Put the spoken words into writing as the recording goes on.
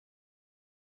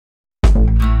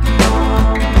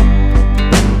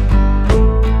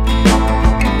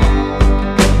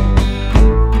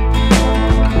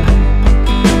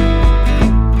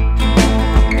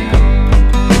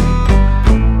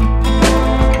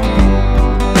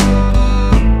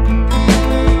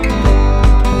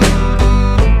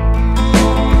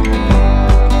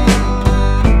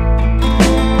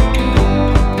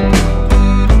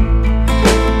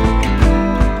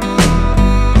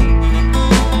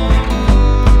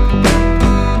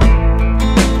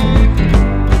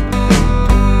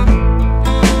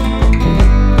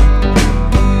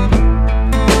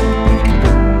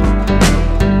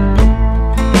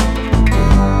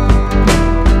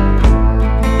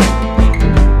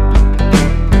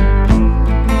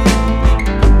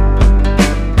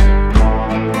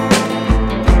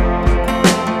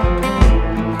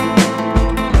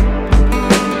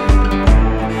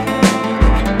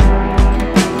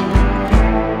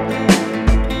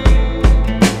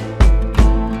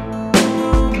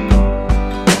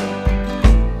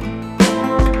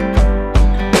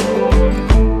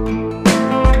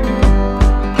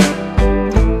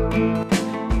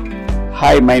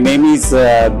my name is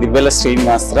Divya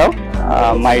Srinivasarao.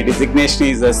 My designation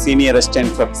is a Senior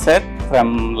Assistant Professor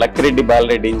from Lakkireddy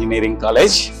Balareddy Engineering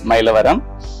College, Mailavaram.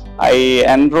 I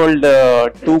enrolled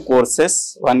two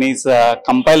courses. One is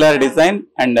compiler design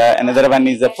and another one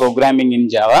is programming in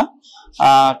Java.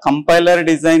 Compiler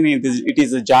design, it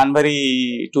is a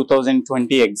January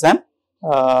 2020 exam.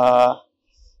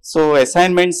 So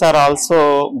assignments are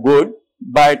also good,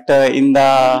 but in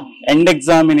the end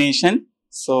examination,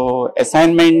 so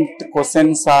assignment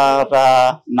questions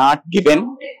are not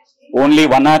given. Only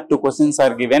one or two questions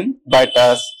are given, but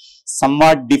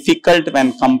somewhat difficult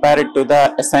when compared to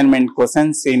the assignment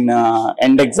questions in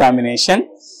end examination,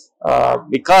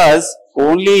 because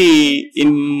only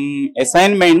in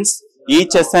assignments,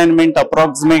 each assignment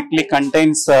approximately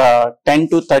contains 10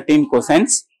 to 13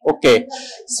 questions. Okay,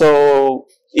 so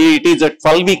it is a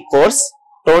 12-week course.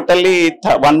 Totally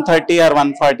 130 or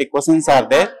 140 questions are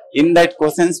there. In that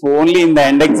questions, only in the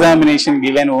end examination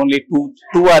given only two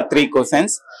or three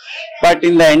questions. But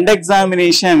in the end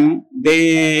examination,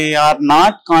 they are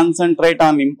not concentrate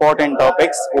on important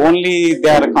topics. Only they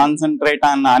are concentrate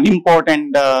on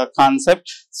unimportant concept.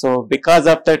 So because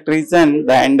of that reason,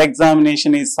 the end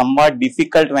examination is somewhat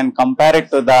difficult when compared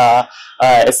to the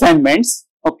assignments.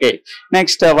 Okay.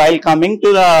 Next, while coming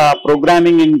to the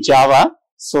programming in Java.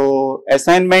 So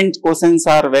assignment questions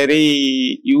are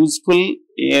very useful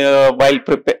while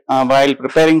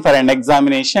preparing for an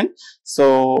examination.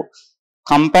 So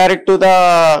compared to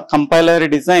the compiler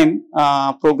design,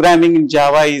 programming in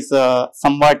Java is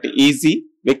somewhat easy,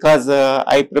 because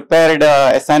I prepared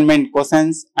assignment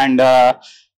questions and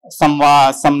some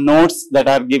notes that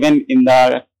are given in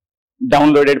the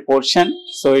downloaded portion.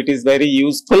 So it is very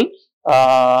useful.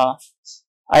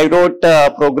 I wrote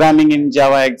programming in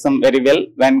Java exam very well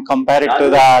when compared to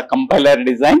the compiler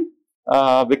design,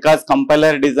 because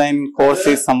compiler design course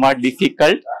is somewhat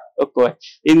difficult. Okay.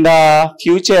 In the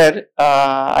future,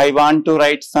 I want to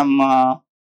write some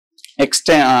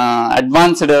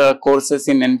advanced courses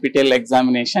in NPTEL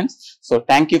examinations. So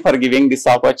thank you for giving this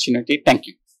opportunity. Thank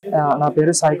you. నా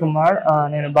పేరు సాయి కుమార్.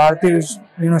 నేను భారతీయ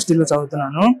యూనివర్సిటీలో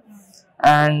చదువుతున్నాను.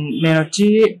 And నేను వచ్చి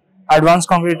advance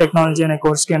concrete technology అనే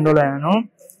కోర్స్కి enrol అయ్యాను.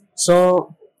 So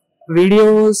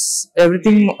videos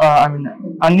everything I mean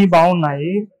అన్నీ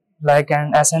బాగున్నాయి. లైక్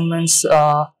అండ్ అసైన్మెంట్స్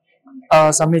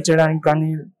సబ్మిట్ చేయడానికి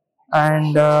కానీ,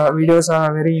 and videos are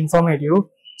very informative.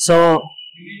 So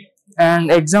and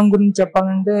exam గురించి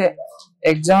చెప్పాలంటే,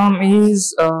 exam is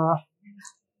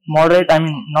moderate, I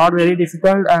mean not very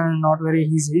difficult and not very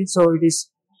easy, so it is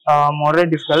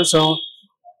moderate difficult. So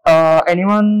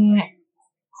anyone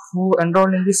who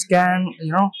enrolled in this can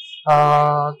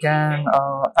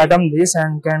attempt this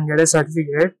and can get a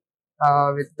certificate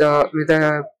with a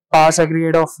pass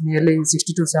aggregate of nearly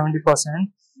 60 to 70%.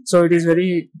 So it is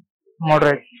very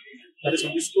moderate.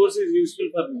 This course is useful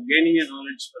for gaining a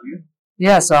knowledge for you.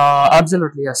 Yes,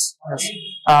 absolutely. Yes.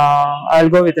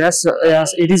 I'll go with yes. Yes,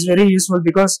 it is very useful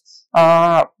because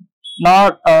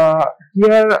not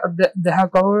here they have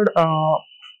covered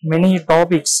many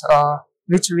topics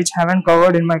which haven't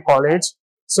covered in my college.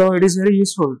 So it is very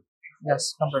useful. Yes,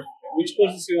 compared. Which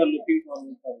courses you are looking for?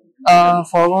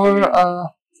 Forward,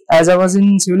 as I was in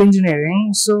civil engineering,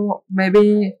 so maybe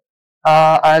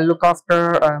I'll look after.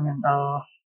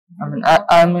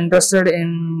 I'm interested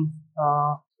in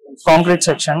concrete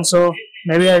section, so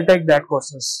maybe I'll take that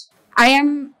courses. I'm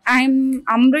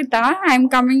Amrita. I'm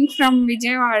coming from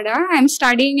Vijayawada. I'm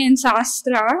studying in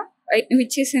Shastra,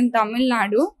 which is in Tamil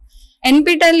Nadu.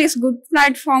 NPTEL is good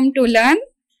platform to learn.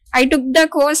 I took the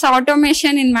course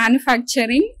automation in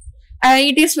manufacturing.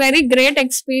 It is very great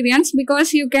experience because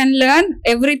you can learn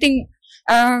everything,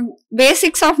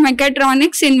 basics of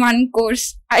mechatronics in one course.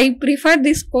 I prefer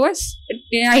this course.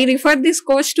 I refer this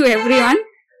course to everyone.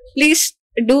 Please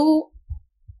do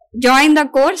join the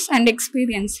course and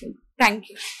experience it. Thank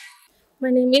you.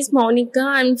 My name is Monica.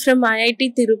 I'm from IIT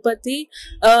Tirupati.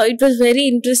 It was very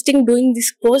interesting doing this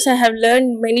course. I have learned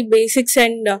many basics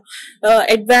and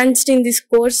advanced in this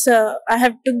course. I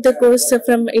have took the course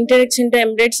from Introduction to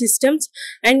Embedded Systems,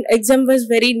 and exam was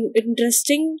very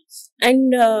interesting.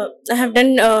 And I have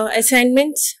done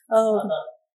assignments.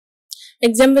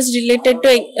 Exam was related to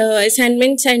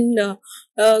assignments and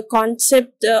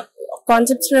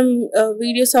concepts from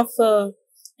videos of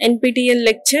NPTEL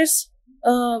lectures.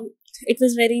 It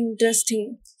was very interesting.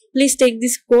 Please take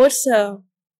this course.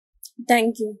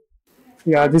 Thank you.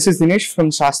 Yeah, this is Dinesh from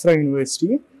Shastra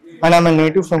University, and I'm a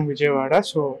native from Vijayawada.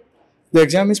 So the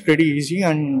exam is pretty easy,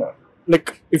 and like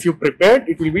if you prepared,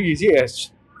 it will be easy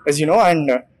as you know. And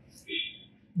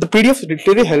the PDF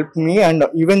literally helped me, and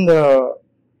even the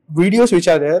videos which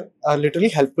are there are literally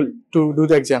helpful to do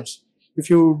the exams. If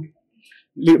you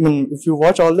if you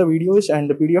watch all the videos and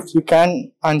the PDFs, you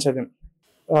can answer them.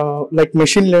 Like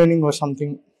machine learning or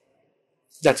something.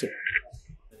 That's it.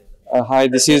 Hi,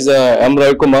 this is M.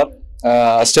 Ravi Kumar,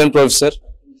 Assistant Professor,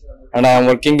 and I am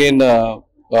working in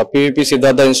PVP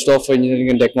Siddhartha Institute of Engineering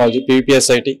and Technology, PVP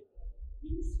SIT.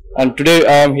 And today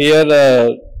I am here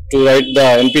to write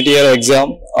the NPTEL exam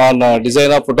on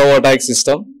design of photovoltaic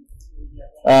system.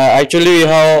 Actually, we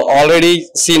have already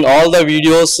seen all the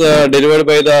videos delivered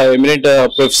by the eminent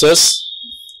professors,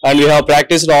 and we have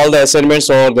practiced all the assignments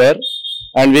over there.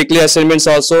 And weekly assignments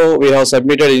also we have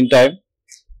submitted in time.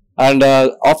 And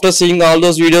after seeing all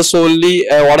those videos only,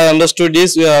 what I understood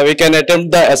is we can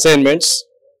attempt the assignments.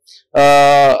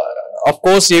 Of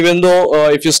course, even though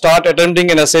if you start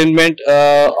attempting an assignment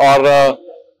or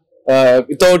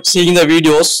without seeing the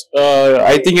videos,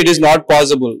 I think it is not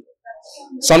possible.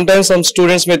 Sometimes some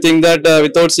students may think that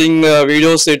without seeing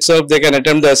videos itself they can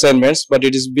attempt the assignments, but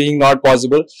it is being not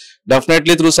possible.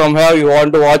 Definitely through somehow you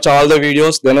want to watch all the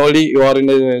videos, then only you are in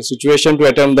a situation to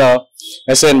attempt the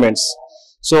assignments.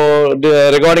 So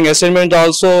regarding assignment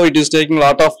also, it is taking a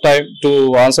lot of time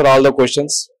to answer all the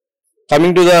questions.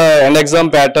 Coming to the end exam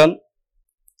pattern,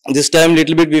 this time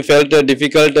little bit we felt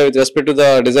difficult with respect to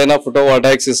the design of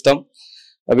photovoltaic system,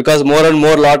 because more and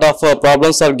more lot of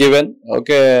problems are given.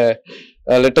 Okay,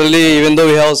 literally even though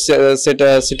we have sit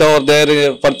over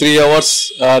there for 3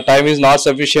 hours, time is not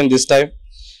sufficient this time.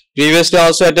 Previously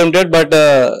also attempted, but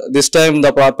this time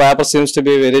the paper seems to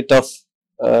be very tough.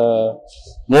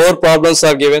 More problems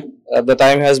are given, the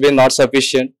time has been not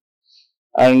sufficient,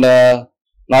 and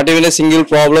not even a single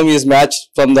problem is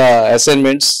matched from the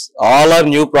assignments. All are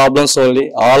new problems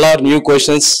only, all are new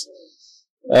questions.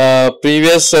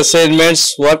 Previous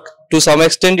assignments work to some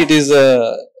extent, it is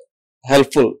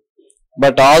helpful,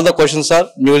 but all the questions are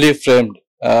newly framed.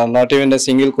 Not even a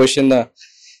single question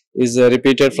is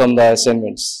repeated from the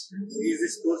assignments. Is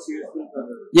this course useful for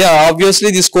Yeah, obviously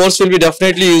this course will be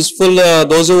definitely useful.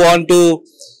 Those who want to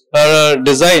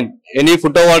design any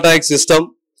photovoltaic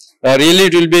system, really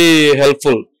it will be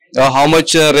helpful. How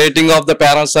much rating of the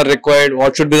panels are required,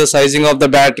 what should be the sizing of the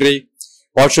battery,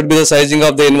 what should be the sizing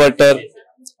of the inverter,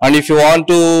 and if you want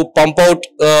to pump out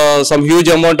some huge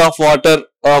amount of water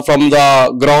from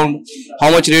the ground,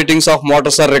 how much ratings of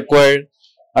motors are required,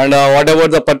 and whatever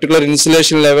the particular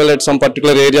insulation level at some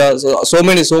particular area. So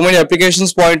many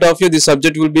applications point of view, this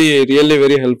subject will be really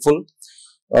very helpful.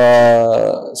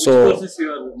 So courses you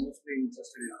are mostly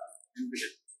interested in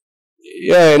NPTEL?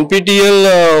 yeah,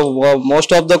 NPTEL,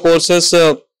 most of the courses,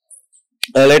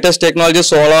 latest technology,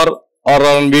 solar or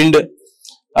on wind,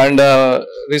 and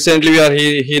recently we are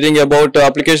hearing about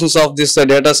applications of this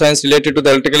data science related to the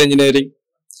electrical engineering.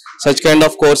 Such kind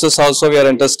of courses also we are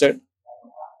interested,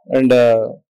 and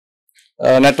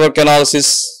network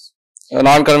analysis,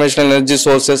 non-conventional energy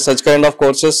sources, such kind of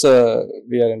courses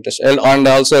we are interested, and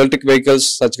also electric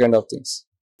vehicles, such kind of things.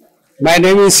 My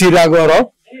name is C.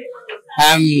 Raghavarao.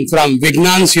 I am from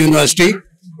Vignans University,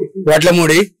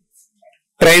 Vatlamudi,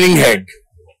 training head.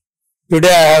 Today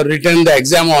I have written the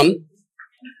exam on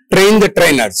train the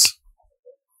trainers.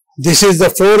 This is the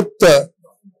 4th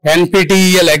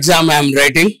NPTEL exam I am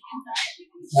writing.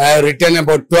 I have written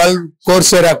about 12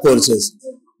 Coursera courses.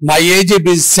 My age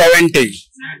is 70.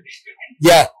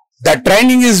 Yeah, the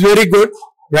training is very good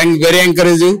and very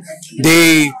encouraging.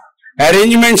 The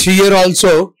arrangements here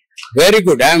also very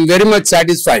good. I am very much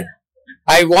satisfied.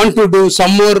 I want to do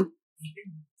some more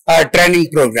training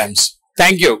programs.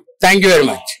 Thank you. Thank you very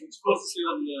much. Which courses you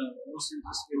are most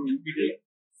interested in NPTEL?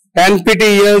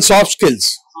 NPTEL soft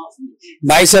skills.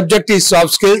 My subject is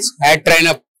soft skills. I train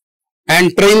up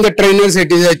and train the trainers.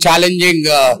 It is a challenging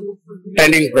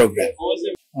training program.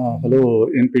 Hello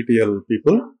NPTEL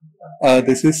people.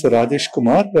 This is Rajesh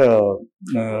Kumar.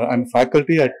 I'm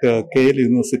faculty at KL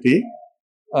University.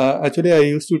 Actually, I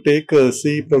used to take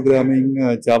C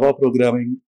programming, Java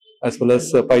programming, as well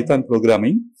as Python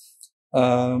programming.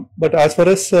 But as far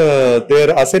as their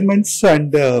assignments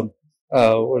and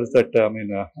what is that?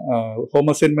 Home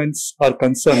assignments are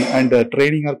concerned and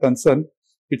training are concerned,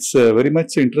 it's very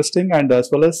much interesting, and as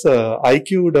well as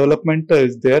IQ development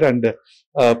is there, and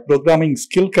programming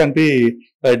skill can be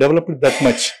developed that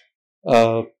much.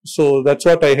 So that's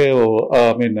what I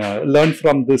have learned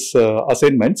from this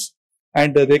assignments,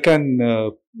 and they can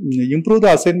improve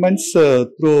the assignments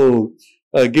through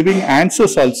giving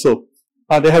answers also.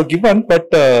 They have given, but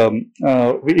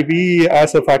we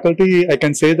as a faculty, I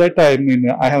can say that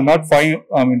I have not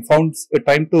found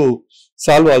time to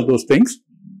solve all those things.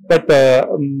 But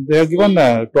they have given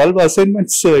 12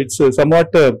 assignments. It's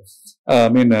somewhat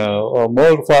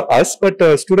more for us, but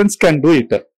students can do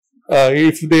it.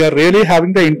 If they are really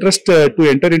having the interest to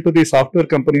enter into the software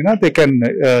company, they can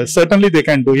certainly they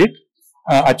can do it.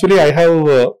 Actually, I have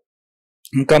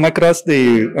come across the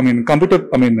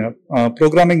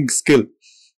programming skill.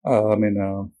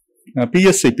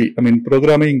 PSCP.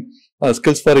 Programming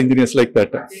skills for engineers, like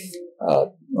that.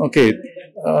 Okay,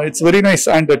 it's very nice.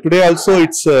 And today also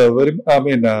it's very.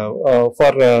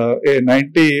 For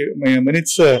 90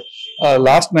 minutes,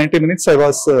 last 90 minutes, I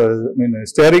was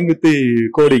staring with the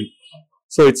coding.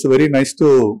 So it's very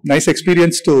nice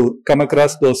experience to come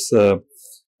across those.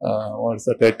 What's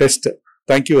that? Test.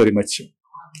 Thank you very much.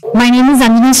 My name is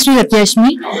Anjana Sri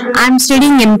Ratyashmi. I am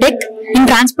studying MTech in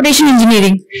Transportation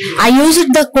Engineering. I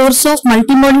used the course of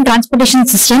Multimodal Transportation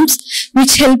Systems,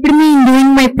 which helped me in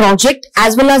doing my project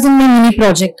as well as in my mini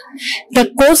project.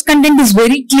 The course content is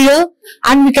very clear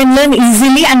and we can learn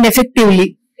easily and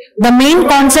effectively. The main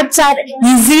concepts are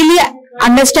easily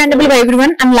understandable by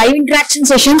everyone, and live interaction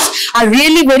sessions are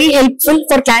really very helpful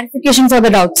for clarification for the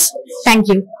doubts. Thank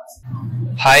you.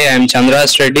 Hi, I am Chandra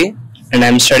Reddy and I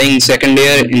am studying second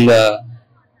year in the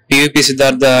PVP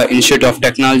Siddhartha Institute of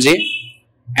Technology,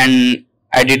 and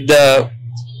I did the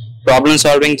problem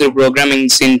solving through programming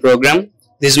scene program.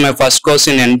 This is my first course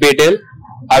in NPTEL.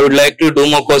 I would like to do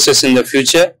more courses in the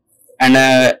future, and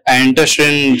I am interested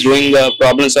in doing the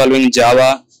problem solving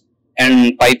Java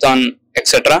and Python,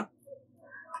 etc.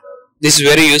 This is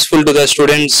very useful to the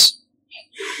students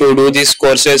to do these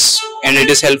courses, and it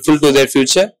is helpful to their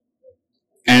future.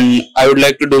 And I would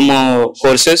like to do more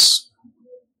courses.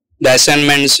 The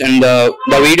assignments and the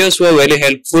videos were very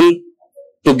helpful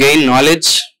to gain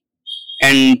knowledge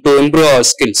and to improve our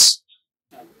skills.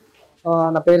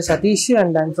 Na peru Satish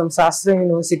and I'm from Shastra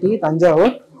University,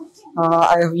 Tanjavur.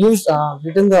 I have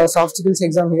written the soft skills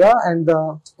exam here, and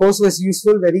the course was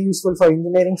very useful for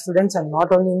engineering students, and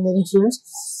not only engineering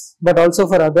students but also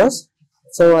for others.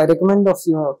 So I recommend of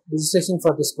your registration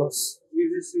for this course. Is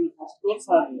this your first course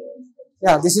or?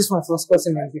 Yeah, this is my first course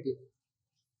in NPT.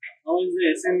 How is the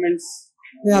assignments?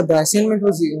 Yeah, the assignment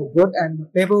was good, and the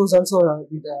paper was also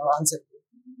answered.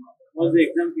 Was the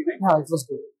exam given? Yeah, it was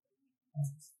good.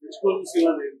 Which course you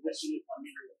are interested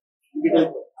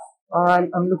in?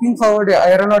 I'm looking forward to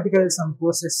aeronautical some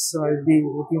courses, so I'll be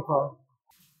looking forward.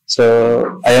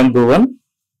 So I am Bhuvan.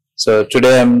 So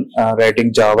today I am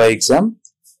writing Java exam.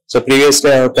 So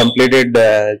previously I have completed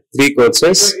 3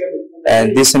 courses,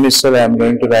 and this semester I am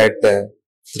going to write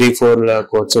 3-4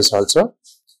 courses also.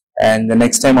 And the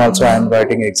next time also I am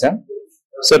writing exam.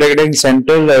 So regarding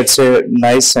center, it's a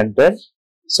nice center.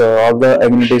 So all the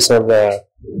amenities are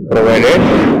provided.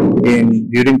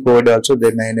 During COVID also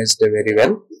they managed very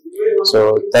well. So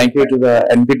thank you to the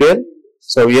NPTEL.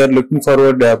 So we are looking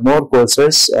forward more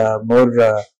courses, more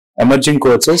emerging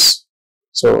courses.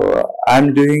 So I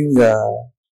am doing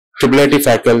TIIT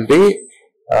faculty.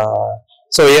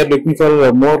 So we are looking for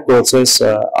more courses.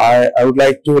 I would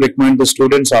like to recommend the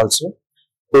students also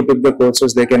who took the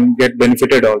courses. They can get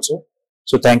benefited also.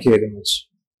 So thank you very much.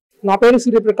 నా పేరు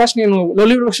సూర్యప్రకాష్. నేను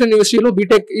లోలి యూనివర్సిటీలో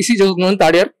BTech EC చదువుతున్నాను,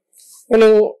 third year. నేను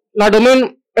నా domain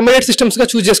embedded సిస్టమ్స్గా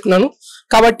చూస్ చేసుకున్నాను,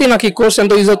 కాబట్టి నాకు ఈ కోర్స్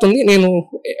ఎంతో యూజ్ అవుతుంది. నేను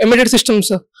ఎంబెడెడ్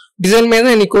సిస్టమ్స్ డిజైన్ మీద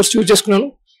నేను ఈ కోర్స్ చూస్ చేసుకున్నాను.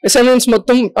 అసైన్మెంట్స్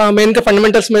మొత్తం మెయిన్గా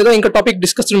ఫండమెంటల్స్ మీద, ఇంకా టాపిక్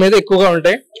డిస్కషన్ మీద ఎక్కువగా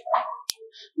ఉంటాయి.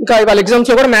 ఇంకా ఇవాళ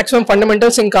ఎగ్జామ్స్లో కూడా మాక్సిమం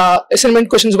ఫండమెంటల్స్, ఇంకా అసైన్మెంట్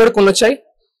క్వశ్చన్స్ కూడా కొన్ని వచ్చాయి.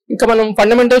 ఇంకా మనం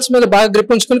ఫండమెంటల్స్ మీద బాగా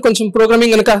గ్రిప్ ఉంచుకొని కొంచెం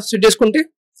ప్రోగ్రామింగ్ కనుక సెట్ చేసుకుంటే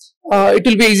it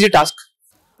will be easy task.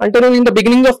 అంటే నేను in the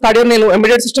beginning of third year నేను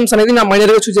ఎంబెడెడ్ సిస్టమ్స్ అనేది నా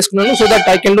మైనర్గా చూస్ చేసుకున్నాను, so that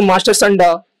I can do masters and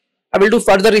I will do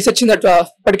further research in that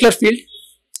particular field.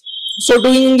 So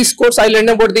doing this course, I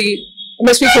learned about the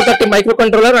MSP430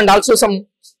 microcontroller and also some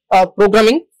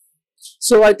programming.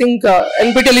 So I think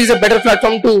NPTEL is a better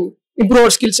platform to improve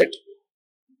our skill set.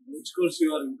 Which course you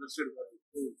are interested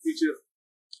in future?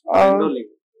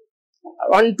 I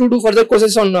want to do further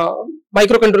courses on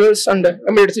microcontrollers and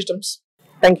embedded systems.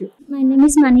 Thank you. My name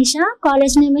is Manisha.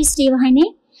 College name is Srivahini,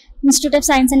 Institute of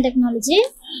Science and Technology.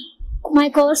 My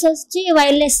course is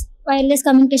wireless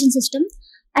communication system.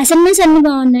 Assignments అన్ని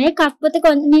బాగున్నాయి, కాకపోతే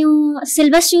మేము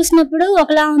syllabus చూసినప్పుడు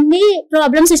ఒకలా ఉంది,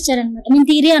 problems ఇచ్చారనమాట. మేము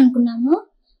theory అనుకున్నాము,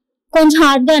 కొంచెం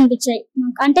హార్డ్గా అనిపించాయి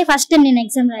మాకు. అంటే ఫస్ట్ టైం నేను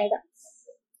ఎగ్జామ్ రాయడం.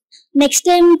 నెక్స్ట్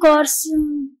టైం కోర్స్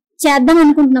చేద్దాం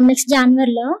అనుకుంటున్నాం నెక్స్ట్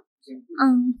జనవరిలో.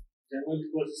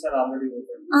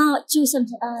 చూసాం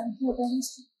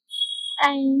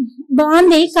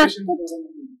బాగుంది, కాకపోతే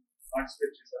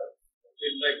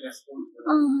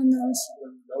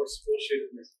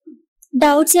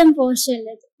డౌట్స్ ఏం పోస్ట్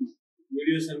చేయలేదు.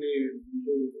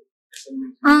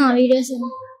 వీడియోస్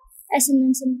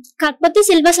అసైన్మెంట్స్ కాకపోతే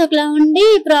సిలబస్ ఒకలా ఉండి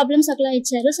ప్రాబ్లమ్స్ ఒకలా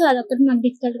ఇచ్చారు, సో అదొకటి మాకు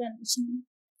డిఫికల్ట్ గా అనిపించింది.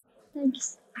 Thank you.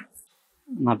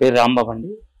 నా పేరు రాంబాబు అండి.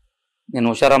 నేను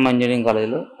ఉషారామ ఇంజనీరింగ్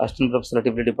కాలేజీలో అసిస్టెంట్ ప్రొఫెసర్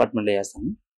లైబ్రరీ డిపార్ట్మెంట్లో చేస్తాను.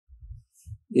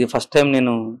 ఇది ఫస్ట్ టైం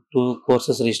నేను 2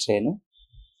 కోర్సెస్ రిజిస్టర్ అయ్యాను.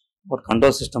 ఒకటి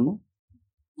కంట్రోల్ సిస్టము,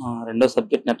 రెండో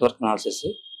సబ్జెక్ట్ నెట్వర్క్ అనాలిసిస్.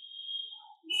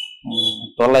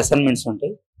 12 అసైన్మెంట్స్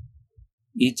ఉంటాయి.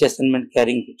 Each assignment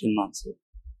carrying 15 marks,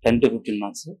 10 to 15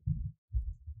 marks.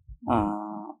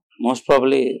 Most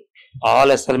probably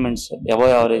all assignments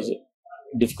above average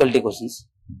difficulty questions,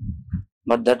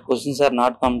 but that questions are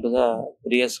not come to the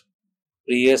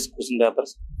previous question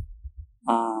papers.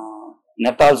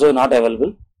 Net also not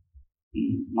available.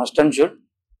 Must and should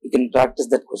you can practice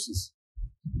that questions.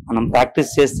 మనం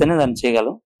practice చేస్తేనే దాన్ని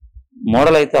చేయగలం.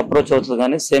 Model అయితే approach అవుతుంది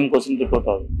కానీ same question report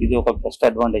అవుతుంది. ఇది ఒక బెస్ట్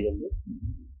అడ్వాంటేజ్ ఉంది.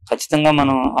 ఖచ్చితంగా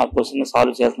మనం ఆ క్వశ్చన్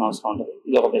సాల్వ్ చేయాల్సిన అవసరం ఉంటుంది.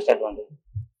 ఇది ఒక బెస్ట్ అడ్వాంటేజ్.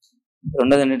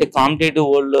 రెండోది ఏంటంటే కాంపిటేటివ్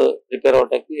వరల్డ్ ప్రిపేర్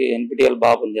అవడానికి NPTEL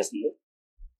బాగా పనిచేస్తుంది.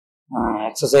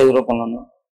 ఎక్సర్సైజ్ రూపంలోనూ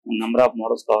నెంబర్ ఆఫ్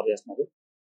మోడల్స్ కవర్ చేస్తున్నారు.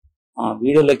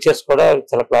 వీడియో లెక్చర్స్ కూడా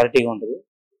చాలా క్లారిటీగా ఉంటుంది.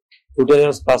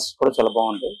 ట్యూటోరియల్స్ క్లాసెస్ కూడా చాలా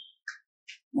బాగుంటాయి.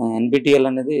 NPTEL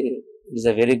అనేది it's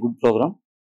a very good programme,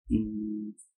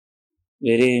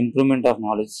 very improvement of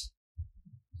knowledge,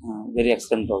 very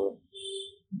excellent programme.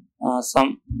 Some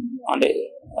అంటే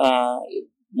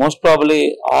most probably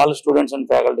all students and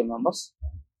faculty members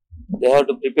they have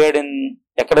to prepare in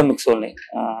academics only.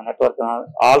 Network,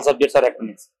 all subjects are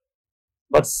academics,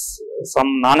 but some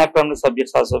non-academic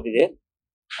subjects also be there.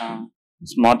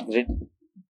 Smart grid,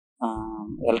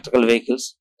 electrical vehicles,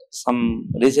 some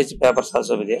research papers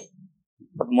also be there.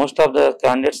 But most of the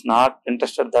candidates not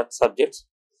interested that subjects.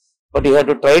 But you have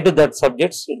to try to that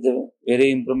subjects with the very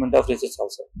improvement of research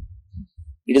also.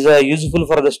 It is useful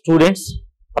for the students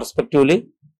prospectively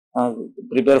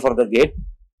prepare for the gate.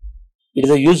 It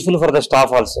is useful for the staff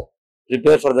also,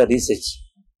 prepare for the research.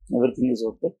 Everything is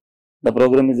okay. The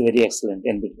program is very excellent.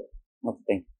 NPTEL. Okay,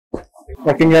 thank you.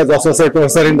 Working as associate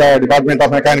professor in the Department of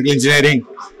Mechanical Engineering,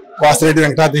 Vijayawada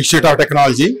Venkatath Institute of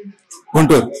Technology,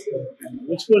 Guntur.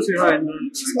 Which course you have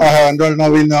enrolled? I have enrolled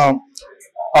now in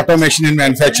automation in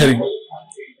manufacturing.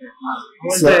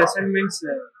 All the assignments?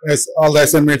 Yes, all the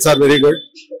assignments are very good,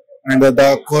 and the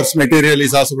course material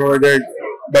is also provided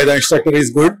by the instructor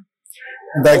is good.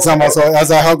 The exam also, as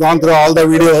I have gone through all the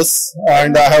videos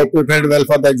and I have prepared well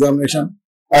for the examination,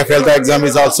 I felt the exam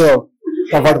is also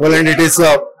comfortable and it is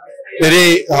very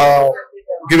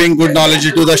giving good knowledge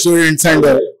to the students. And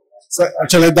so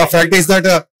actually the fact is that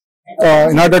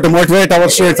in order to motivate our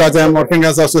students, as I am working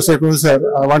as associate professor,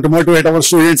 I want to motivate our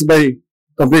students by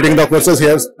completing the courses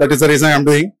here. That is the reason I am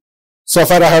doing. So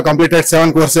far I have completed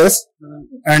 7 courses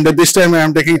and this time I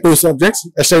am taking 2 subjects.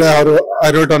 Yesterday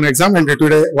I wrote an exam and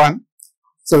today 1.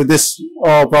 So with this,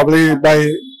 probably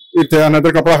with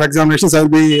another couple of examinations, I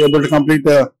will be able to complete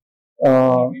the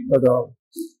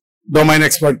domain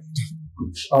expert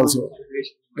also.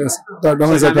 Yes, the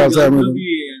domain expert also.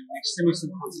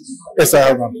 Yes, I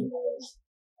have gone.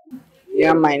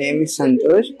 Yeah, my name is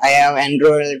Santosh. I have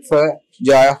enrolled for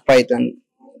Joy of Python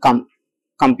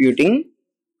Computing.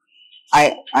 I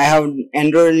have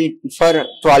enrolled for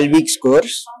 12 weeks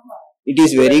course. It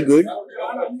is very good.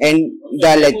 And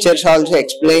the lectures also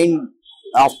explain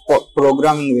of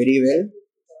programming very well.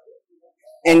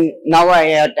 And now I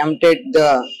attempted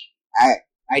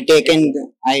I taken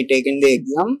the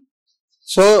exam.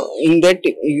 So in that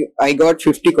I got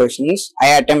 50 questions. I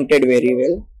attempted very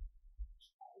well,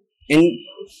 and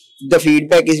the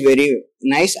feedback is very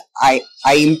nice.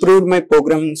 I improved my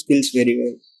programming skills very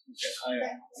well.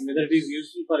 Whether it is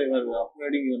useful for your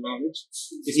upgrading your knowledge?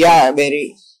 Yeah, very.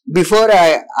 Before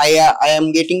I am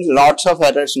getting lots of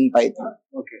errors in Python.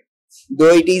 Okay.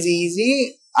 Though it is easy,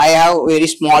 I have very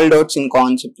small doubts in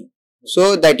concept. So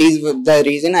that is the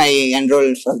reason I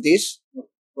enrolled for this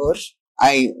course.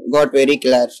 I got very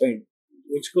clarified.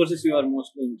 Which courses you are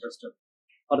mostly interested?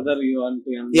 Further you want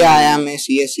to enroll? Yeah, I am a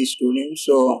CSC student,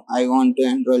 so I want to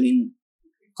enroll in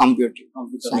computer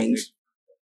science.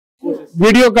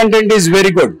 Video content is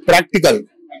very good, practical.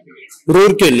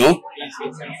 Roorkee, no?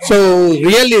 So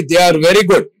really they are very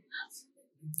good.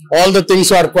 All the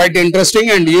things are quite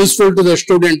interesting and useful to the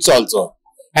students also,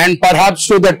 and perhaps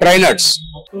to the trainers.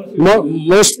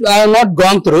 Most I have not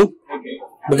gone through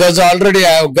because already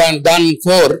I have done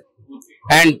 4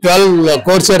 and 12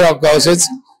 Coursera courses.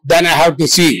 Then I have to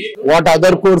see what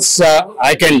other course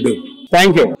I can do.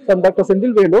 Thank you. From Dr.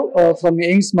 Sendil Velu from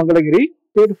AIMS Mangalagiri,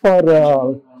 paid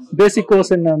for basic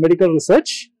course in medical research,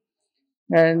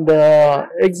 and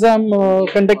exam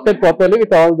conducted properly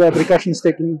with all the precautions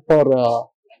taken for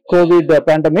COVID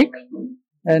pandemic,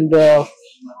 and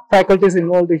faculties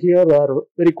involved here are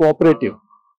very cooperative,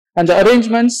 and the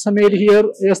arrangements made here,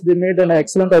 yes, they made an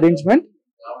excellent arrangement,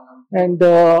 and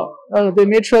they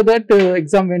made sure that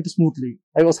exam went smoothly.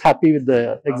 I was happy with the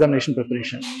examination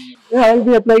preparation. Yeah, I will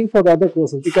be applying for the other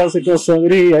courses because it was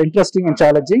very interesting and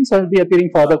challenging. So I will be appearing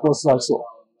for other courses also.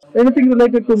 Anything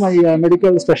related to my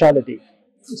medical specialty.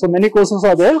 So many courses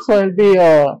are there. So I will be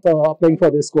applying for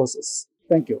these courses.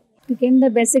 Thank you. Became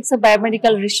the basics of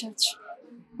biomedical research.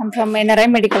 I'm from NRI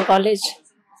Medical College.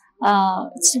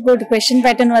 It's good. Question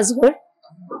pattern was good.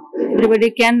 Everybody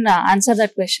can answer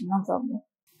that question, no problem.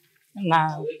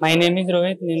 My name is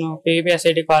Rohit. నేను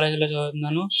పీవీపీఎస్ఐటి కాలేజ్లో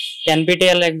చదువుతున్నాను.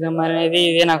 NPTEL exam అనేది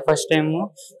ఇదే నాకు first time.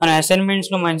 మనం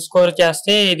అసైన్మెంట్స్లో మంచి score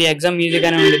చేస్తే ఇది ఎగ్జామ్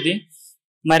ఈజీగానే ఉంటుంది.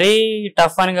 మరీ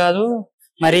టఫ్ అని కాదు,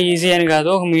 మరీ ఈజీ అని కాదు,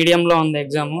 ఒక మీడియంలో ఉంది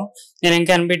ఎగ్జామ్. నేను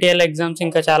ఇంకా ఎన్పిటిఎల్ ఎగ్జామ్స్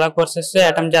ఇంకా చాలా కోర్సెస్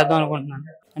అటెంప్ట్ చేద్దాం అనుకుంటున్నాను.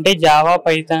 అంటే జావా,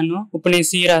 పైథాన్, ఇప్పుడు నేను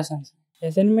సి రాసాను సార్.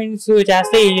 అసైన్మెంట్స్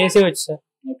చేస్తే ఈజీ వచ్చు సార్.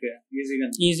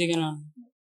 ఈజీగానే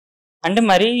అంటే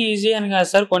మరీ ఈజీ అని కాదు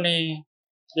సార్, కొన్ని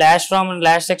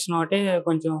లాస్ట్ సెక్షన్ ఒకటి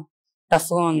కొంచెం టఫ్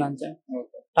గా ఉంది అంతే.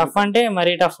 టఫ్ అంటే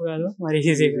మరీ టఫ్ కాదు, మరీ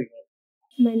ఈజీగా.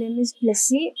 My name is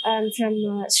Blessy. I'm from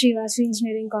Srivastava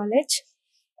Engineering College,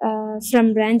 from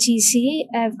branch EC.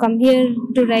 I've come here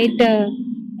to write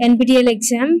NPTEL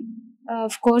exam,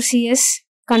 of course CS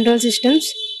control systems.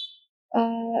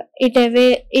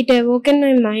 It awoken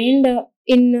my mind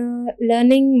in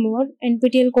learning more.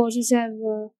 NPTEL courses have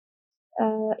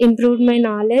improved my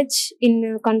knowledge in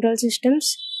control systems.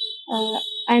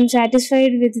 I am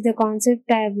satisfied with the concept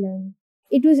I have learned.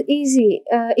 It was easy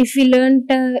if we learnt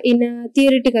in a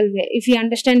theoretical way. If we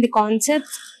understand the concept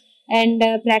and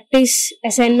practice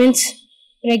assignments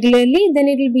regularly, then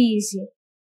it will be easy.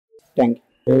 Thank you.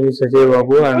 My name is Ajay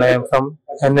Babu and I am from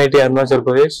NIT Arunachal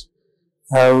Pradesh.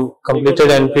 I have completed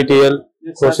NPTEL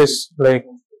courses like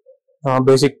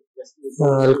basic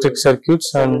electric circuits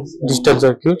and digital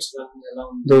circuits.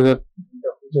 Those are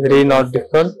very not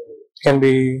difficult. Can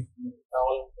be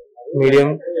medium,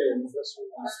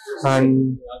 and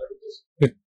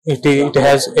it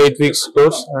has 8 weeks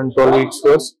course and 12 weeks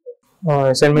course.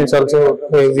 Assignments also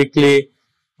weekly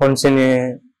once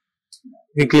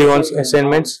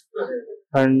assignments,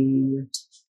 and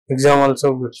exam also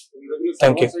good.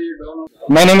 Thank you.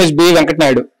 My name is B. Venkat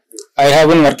Naidu. I have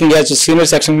been working as a senior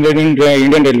section leader in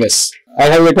Indian Railways. I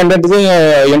have attended the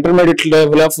intermediate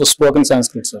level of spoken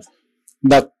Sanskrit, sir.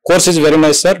 The course is very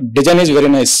nice, sir. Design is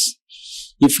very nice.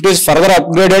 If it is further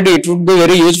upgraded, it would be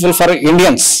very useful for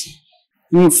Indians.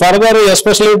 Further,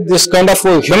 especially this kind of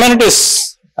humanities,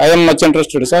 I am much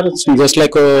interested, sir. It's just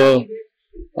like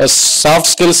soft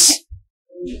skills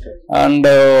and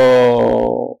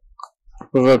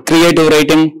creative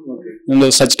writing. And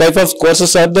such type of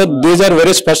courses are these are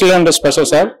very special and special,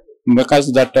 sir, because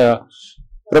that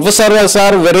professors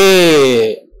are very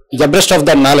abreast of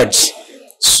the knowledge.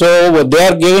 So they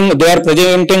are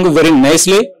presenting very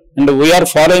nicely, and we are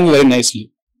following very nicely.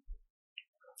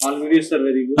 All videos are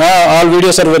very good. All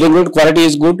videos are very good. Quality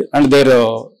is good, and their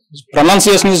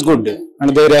pronunciation is good, and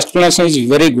their explanation is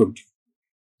very good.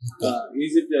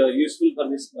 Is it useful for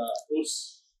this course?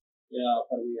 Yeah,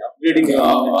 for the upgrading.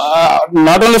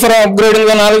 Not only for upgrading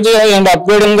the knowledge and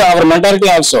upgrading our mentality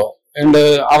also, and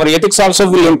our ethics also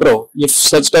will improve if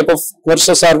such type of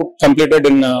courses are completed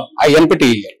in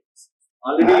NPTEL.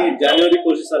 Already January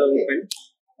courses are open.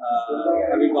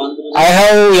 Have you gone through? I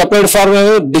have applied for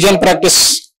design practice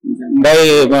by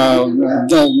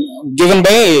given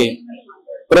by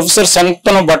Professor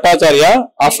Santanu Bhattacharya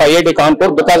of IIT Kanpur,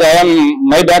 because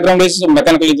my background is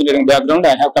mechanical engineering background.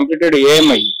 I have completed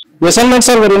AMI. Assignments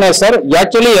are very nice, sir.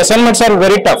 Actually, assignments are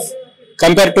very tough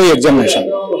compared to examination.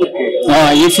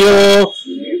 If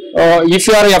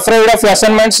you are afraid of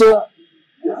assignments,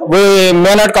 we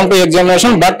may not come to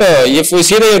examination. But if we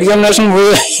see the examination,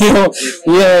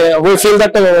 we feel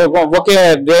that okay,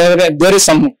 there is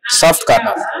some soft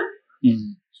corner.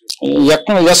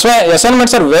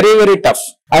 Assignments are very, very tough.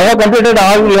 I have completed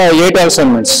all 8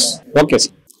 assignments. Okay,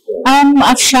 sir. I'm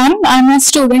Afshan. I'm a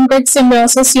student at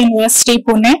Symbiosis University,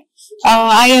 Pune.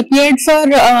 I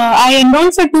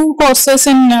enrolled for 2 courses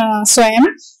in SWAYAM.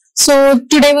 So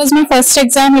today was my first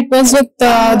exam. It was with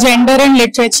gender and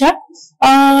literature.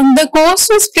 The course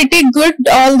was pretty good.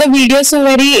 All the videos were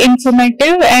very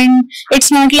informative, and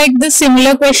it's not like the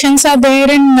similar questions are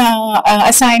there in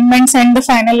assignments and the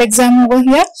final exam over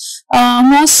here.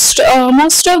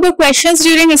 Most of the questions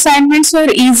during assignments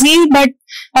were easy, but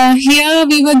here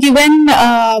we were given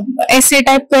essay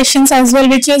type questions as well,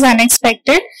 which was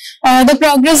unexpected. The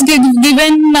progress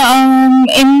given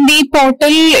in the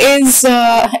portal is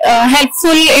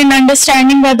helpful in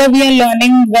understanding whether we are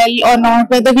learning well or not,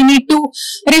 whether we need to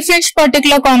refresh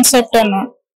particular concept or not.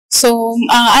 So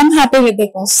I'm happy with the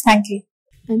course. Thank you.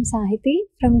 I'm Sahiti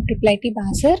from IIT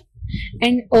Basar.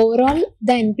 and overall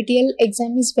the NPTEL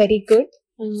exam is very good.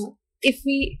 If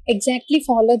we exactly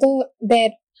follow their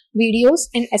videos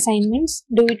and assignments,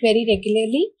 do it very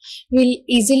regularly, we'll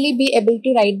easily be able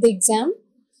to write the exam,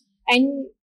 and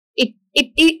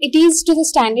it is to the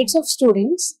standards of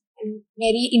students, and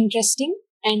very interesting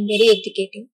and very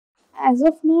educating. As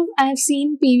of now, I have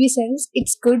seen PV cells.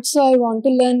 It's good, so I want to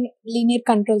learn linear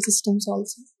control systems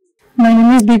also. My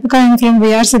name is Deepika. I am from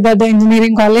VR Siddhartha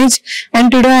Engineering College, and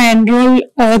today I enrolled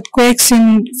earthquakes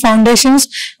in foundations,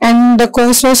 and the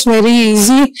course was very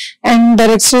easy, and the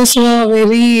lecturers were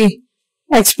very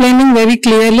explaining very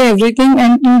clearly everything.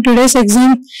 And in today's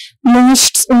exam,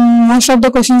 most of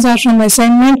the questions are from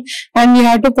assignment, and you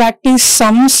have to practice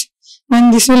sums,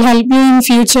 and this will help you in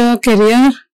future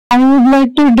career. I would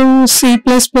like to do C++,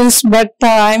 but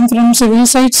I am from civil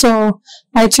side, so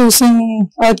I choosing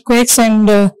earthquakes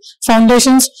and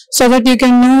foundations, so that you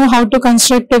can know how to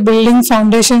construct a building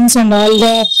foundations and all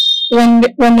the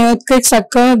when earthquakes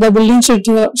occur, the building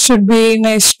should be in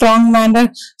a strong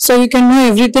manner, so you can know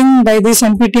everything by these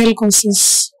NPTEL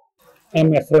courses. I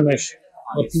am F. Ramesh,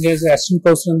 working as assistant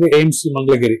professor in the AIMS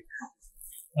Mangalagiri.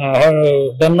 I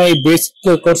have done my basics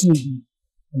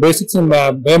in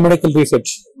biomedical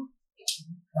research.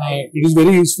 It is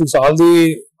very useful. So all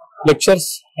the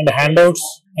lectures and handouts,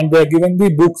 and they are given the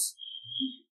books,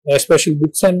 special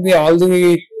books, and all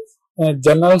the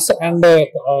journals and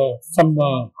some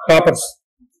papers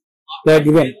they are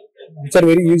given, which are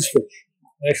very useful.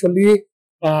 Actually,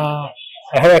 I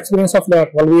have experience of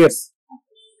 12 years.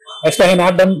 Actually, I have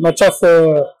not done much of. I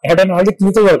have done all the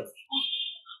clinical work.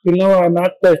 Till now, I am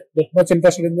not that much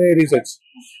interested in the research.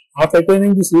 After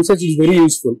attending this research, is very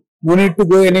useful. No need to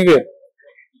go anywhere.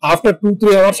 After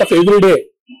 2-3 hours of every day,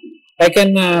 I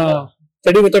can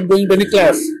study without going to any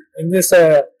class. In this,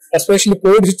 especially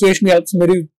COVID situation, helps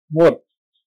very more.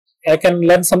 I can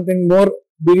learn something more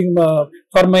during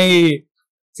for my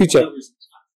future.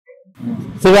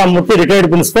 Murthy, retired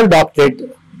principal,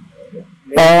 doctorate.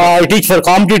 I teach for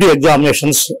competitive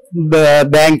examinations, the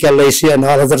bank, LIC, and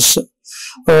all others.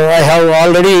 I have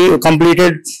already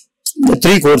completed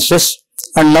 3 courses,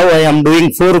 and now I am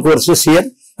doing 4 courses here.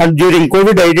 And during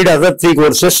COVID, I did other 3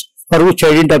 courses for which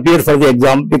I didn't appear for the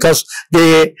exam because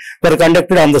they were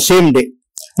conducted on the same day.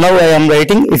 Now I am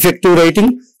writing effective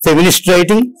writing, feminist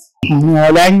writing,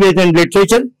 language and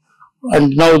literature,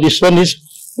 and now this one is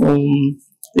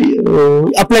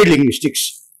applied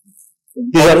linguistics.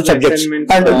 These are the subjects.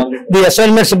 And the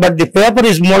assignments, but the paper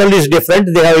model is different.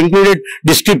 They have included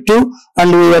descriptive,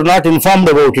 and we were not informed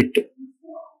about it.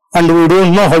 And we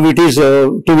don't know how it is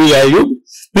to be valued.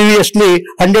 Previously,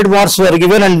 100 marks were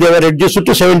given and they were reduced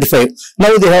to 75.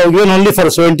 Now they have given only for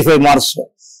 75 marks.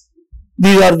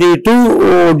 These are the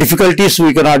 2 difficulties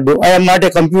we cannot do. I am not a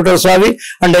computer savvy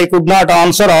and I could not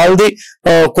answer all the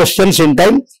questions in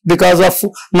time because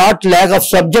of not lack of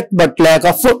subject but lack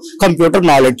of computer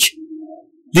knowledge.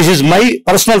 This is my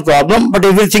personal problem, but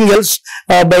everything else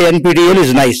by NPTEL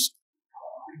is nice.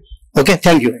 Okay,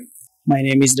 thank you. My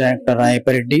name is Director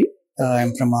Rayapareddy. I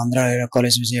am from Andhra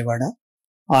College, Vijayawada.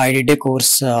 I did a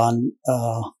course on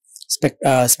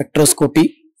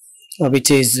spectroscopy,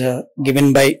 which is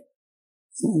given by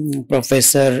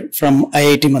professor from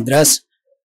IIT Madras.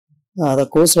 The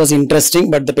course was interesting,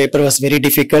 but the paper was very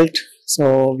difficult.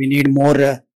 So we need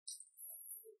more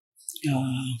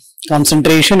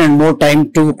concentration and more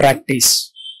time to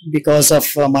practice. Because of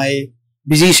my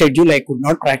busy schedule, I could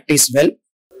not practice well.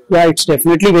 Yeah, it's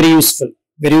definitely very useful.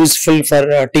 Very useful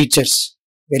for teachers.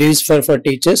 Very useful for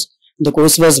teachers. The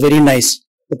course was very nice.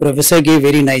 The professor gave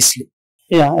very nicely.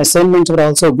 Yeah, assignments were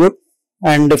also good,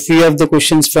 and a few of the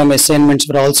questions from assignments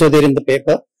were also there in the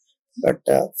paper. But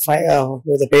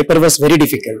the paper was very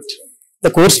difficult.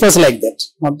 The course was like that,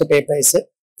 not the paper I said.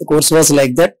 The course was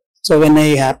like that. So when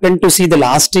I happened to see the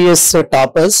last year's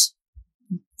toppers,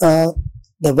 the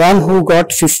one who got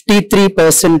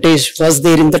 53% was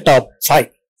there in the top 5. I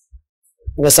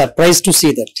was surprised to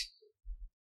see that.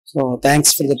 So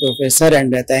thanks for the professor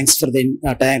and thanks for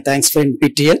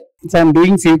NPTEL. If I am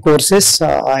doing few courses,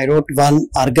 I wrote one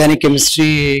organic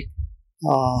chemistry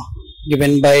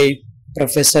given by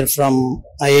professor from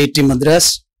IIT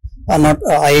Madras, not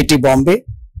IIT Bombay,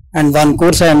 and one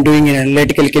course I am doing in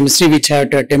analytical chemistry which I have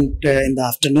to attempt in the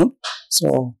afternoon.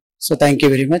 So thank you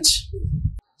very much.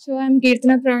 So I am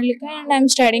Kirtana Pranalika and I am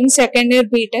studying second year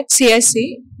BTech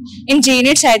CSC in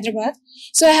GNITS Hyderabad.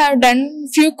 So I have done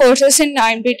few courses in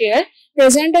NPTEL.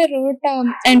 Present I wrote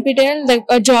NPTEL,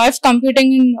 the joy of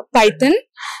computing in Python.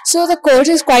 So the course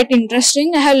is quite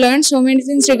interesting. I have learned so many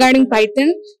things regarding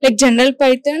Python, like general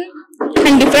Python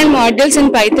and different modules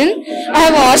in Python. I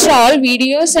have watched all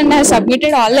videos and I have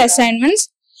submitted all the assignments.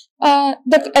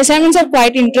 The assignments are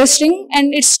quite interesting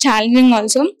and it's challenging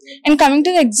also. And coming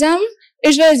to the exam,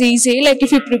 it was easy, like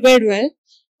if you prepared well.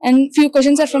 And few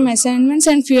questions are from assignments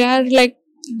and few are like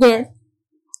good.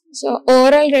 So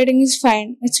overall rating is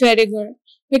fine. It's very good.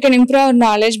 We can improve our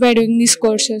knowledge by doing these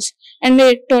courses and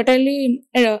they totally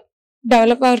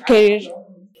develop our career.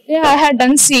 Yeah, I had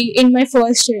done C in my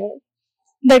first year.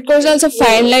 That course also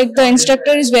fine. Like the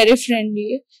instructor is very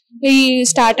friendly. We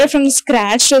started from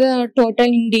scratch to the total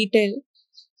in detail.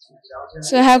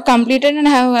 So I have completed and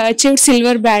have achieved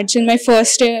silver badge in my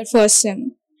first year, first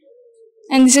sem.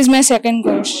 And this is my second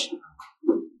course.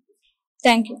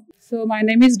 Thank you. So my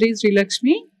name is D. Sri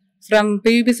Lakshmi from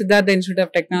PVP Siddhartha Institute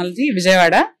of Technology,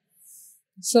 Vijayawada.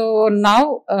 So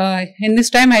now in this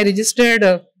time I registered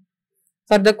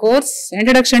for the course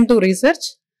Introduction to Research.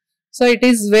 So it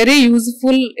is very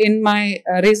useful in my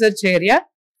research area.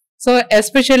 So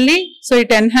especially, so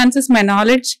it enhances my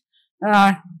knowledge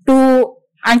to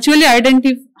actually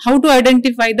how to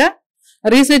identify the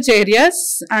research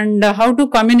areas and how to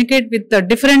communicate with the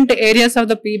different areas of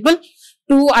the people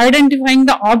to identifying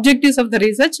the objectives of the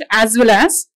research, as well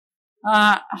as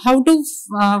how to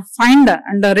find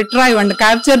and retrieve and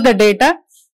capture the data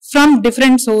from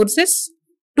different sources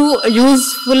to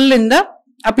useful in the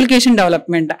application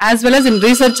development as well as in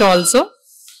research also.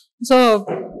 So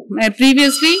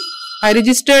previously I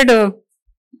registered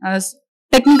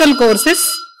technical courses,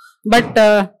 but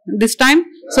this time,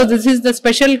 so this is the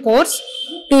special course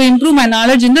to improve my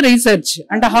knowledge in the research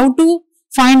and how to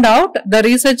find out the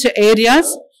research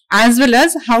areas as well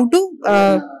as how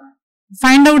to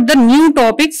find out the new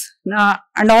topics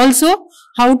and also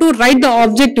how to write the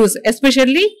objectives,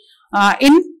 especially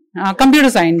in computer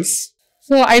science.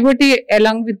 So IoT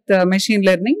along with machine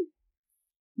learning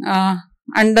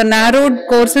and the narrowed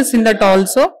courses in that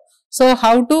also. So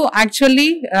how to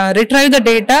actually retrieve the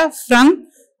data from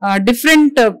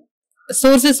different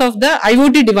sources of the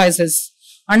IoT devices,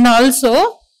 and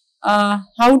also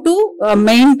how to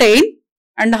maintain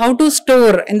and how to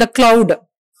store in the cloud.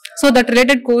 So that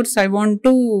related course I want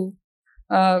to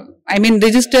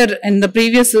register in the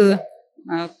previous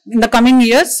in the coming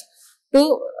years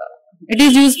to it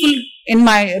is useful in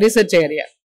my research area.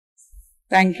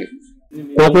 Thank you.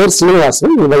 నా పేరు Srinivas,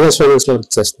 Bajaj finance లో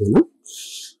work చేస్తున్నాను.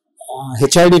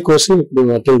 HID course ఇప్పుడు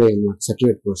attend అయ్యాను,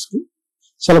 certificate కోర్సుకి.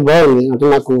 చాలా బాగుంది. అంటే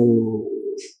నాకు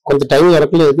కొంత టైం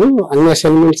దొరకలేదు, అన్ని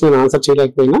అసైన్మెంట్స్ నేను ఆన్సర్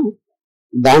చేయలేకపోయినా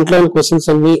దాంట్లోని క్వశ్చన్స్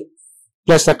అన్ని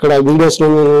ప్లస్ అక్కడ వీడియోస్ లో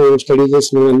నేను స్టడీ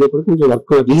చేసినవన్నీ కూడా కొంచెం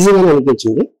వర్క్ ఈజీగానే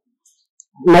అనిపించింది.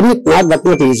 మరి not that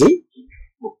much easy,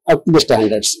 up to the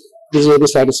standards, is very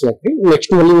satisfactory.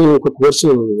 Next మళ్ళీ నేను ఒక కోర్సు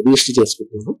రిజిస్టర్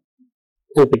చేసుకుంటున్నాను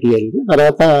NPTEL.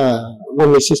 తర్వాత మా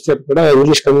మిస్సెస్ కూడా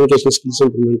ఇంగ్లీష్ కమ్యూనికేషన్ స్కిల్స్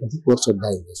ఇంప్రూవ్మెంట్ అది కోర్స్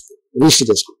రిజిస్టర్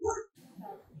చేసుకుంటున్నాను.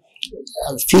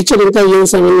 ఫ్యూచర్ ఇంకా ఏం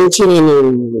సంబంధించి నేను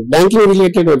బ్యాంకింగ్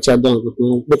రిలేటెడ్ వర్క్ చేద్దాం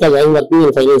అనుకుంటున్నాను. Because I'm working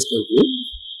in finance company.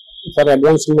 For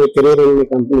advance my career in my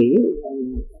company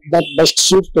that best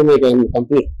suit to my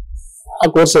company.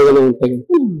 ఆ కోర్స్ ఏదైనా ఉంటే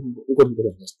ఇంకొకటి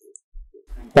చేస్తాను.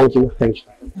 Thank you.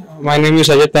 My name is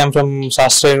Ajit. I am from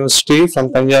Shastra University from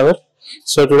Tanjavur.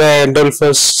 So today I enrolled for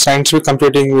scientific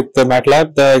computing with the MATLAB.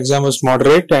 The exam was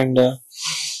moderate and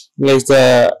like the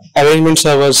arrangements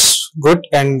was good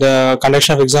and the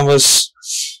conduction of exam was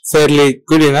fairly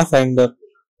good enough, and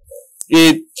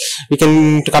we can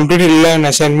completely rely on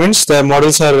assignments. The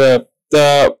models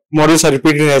are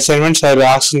repeated in assignments, are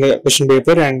asked in the question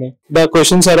paper, and the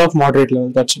questions are of moderate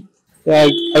level. That's it. Yeah,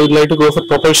 I would like to go for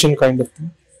propulsion kind of thing.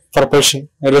 Propulsion,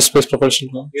 aerospace propulsion.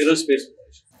 Aerospace.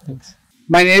 Thanks.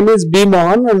 My name is B.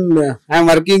 Mohan and I am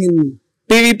working in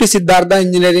PVP Siddhartha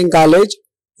Engineering College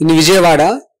in Vijayawada.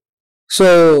 So,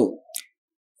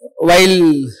 while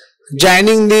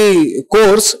joining the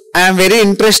course, I am very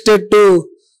interested to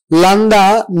learn the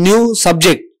new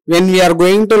subject. When we are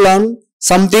going to learn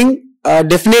something,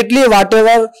 definitely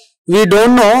whatever we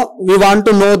don't know, we want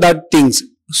to know that things.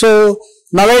 So,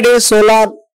 nowadays solar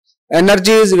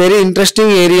energy is very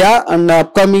interesting area and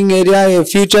upcoming area, a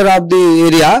future of the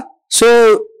area. So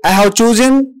I have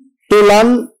chosen to learn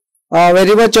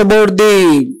very much about the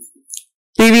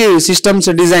PV systems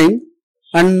design,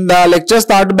 and the lectures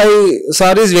taught by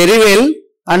sir is very well,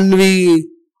 and we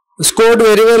scored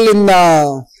very well in the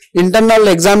internal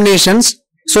examinations.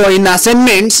 So in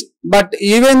assignments, but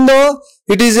even though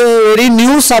it is a very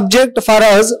new subject for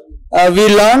us, we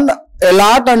learned a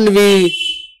lot and we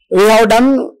have done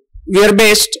our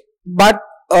best. But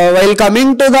while coming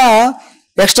to the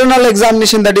external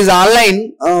examination, that is online,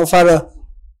 for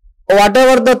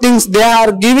whatever the things they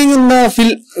are giving in the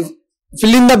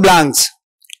fill in the blanks.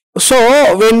 So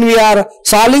when we are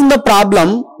solving the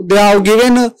problem, they have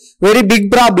given very big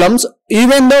problems.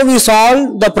 Even though we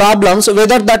solve the problems,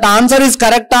 whether that answer is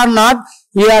correct or not,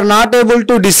 we are not able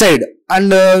to decide,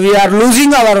 and we are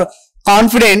losing our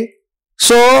confidence.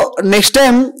 So next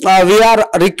time we are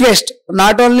request,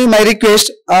 not only my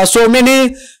request, so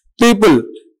many people,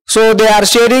 so they are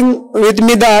sharing with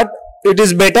me that it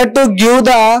is better to give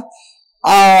the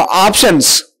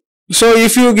options. So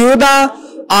if you give the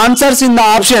answers in the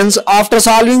options, after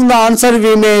solving the answer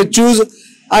we may choose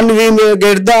and we may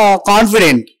get the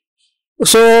confident.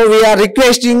 So we are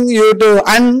requesting you to,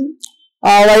 and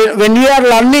when we are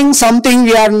learning something,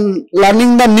 we are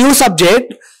learning the new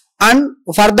subject, and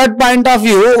for that point of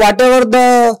view, whatever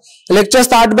the lecture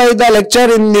start by the lecture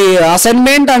in the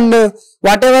assignment and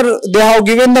whatever they have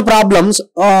given the problems,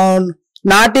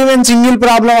 not even single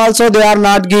problem also they are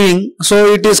not giving.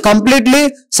 So it is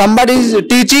completely somebody is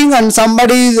teaching and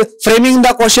somebody is framing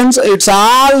the questions. It's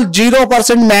all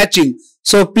 0% matching.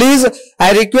 So please,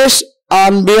 I request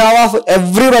on behalf of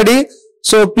everybody,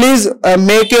 so please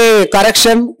make a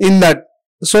correction in that.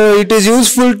 So it is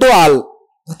useful to all.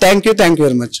 Thank you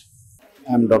very much.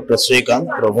 I am Dr. Srikanth,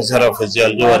 Professor of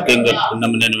Physiology, working at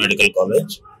Vijayawada Medical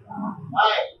College.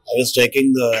 I was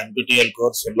taking the NPTEL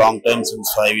course for a long time,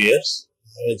 since 5 years.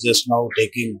 I was just now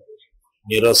taking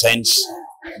neuroscience,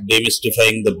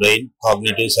 demystifying the brain,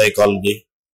 cognitive psychology.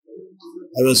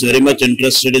 I was very much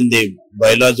interested in the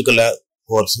biological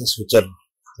courses which are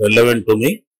relevant to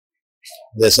me.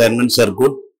 The assignments are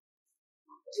good,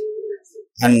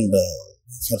 and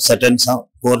for certain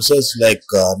courses like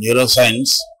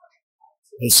neuroscience,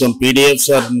 if some PDFs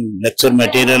or lecture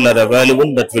material are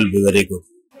available, that will be very good.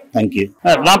 Thank you.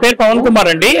 నా పేరు పవన్ కుమార్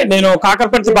అండి. నేను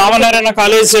Kakaraparthi Bhavanarayana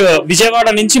college Vijayawada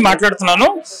నుంచి మాట్లాడుతున్నాను.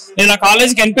 నేను ఆ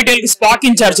కాలేజ్కి NPTEL కి స్పాక్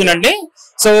ఇన్ఛార్జ్ అండి.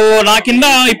 సో నా కింద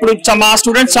ఇప్పుడు మా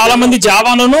స్టూడెంట్స్ చాలా మంది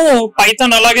జావాను,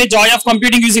 పైథాన్, అలాగే Joy of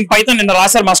computing using Python నిన్న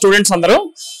రాశారు మా స్టూడెంట్స్ అందరూ.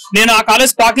 నేను ఆ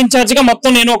కాలేజ్ స్పాక్ ఇన్ఛార్జ్ గా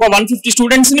మొత్తం నేను ఒక 150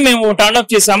 స్టూడెంట్స్ ని మేము టర్న్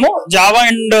అప్ చేసాము. Java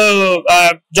and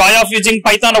Joy of using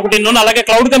Python ఒకటి, అలాగే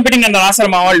క్లౌడ్ కంప్యూటింగ్ నిన్న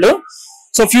రాశారు మా వాళ్ళు.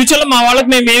 సో ఫ్యూచర్ లో మా వాళ్ళకి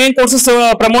మేము ఏమేమి కోర్సెస్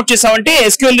ప్రమోట్ చేసామంటే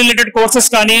SQL రిలేటెడ్ కోర్సెస్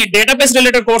కానీ డేటాబేస్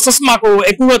రిలేటెడ్ కోర్సెస్ మాకు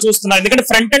ఎక్కువగా చూస్తున్నారు. ఎందుకంటే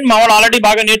ఫ్రంట్ ఎండ్ మా వాళ్ళు ఆల్రెడీ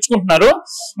బాగా నేర్చుకుంటున్నారు.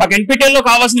 మాకు NPTEL లో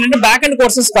కావాల్సిన బ్యాక్ ఎండ్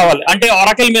కోర్సెస్ కావాలి. అంటే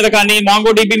Oracle మీద కానీ,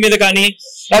 MongoDB మీద కానీ,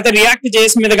 లేకపోతే రియాక్ట్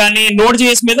JS మీద కానీ, నోడ్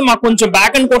JS మీద మాకు కొంచెం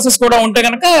బ్యాక్ ఎండ్ కోర్సెస్ కూడా ఉంటే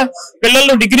కనుక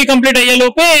పిల్లలు డిగ్రీ కంప్లీట్ అయ్యే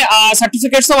లోపే ఆ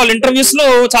సర్టిఫికేట్స్ వాళ్ళ ఇంటర్వ్యూస్ లో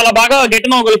చాలా బాగా గెట్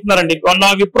అవ్వగలుగుతున్నారండి.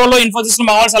 విప్రోలో, ఇన్ఫోసిస్ లో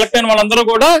మా వాళ్ళు సెలెక్ట్ అయిన వాళ్ళందరూ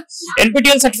కూడా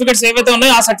NPTEL సర్టిఫికేట్స్ ఏవైతే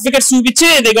ఉన్నాయో ఆ సర్టిఫికేట్స్ చూపించి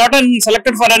they got and selected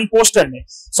for an post అండి.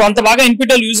 సో అంత బాగా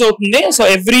NPTEL యూజ్ అవుతుంది. సో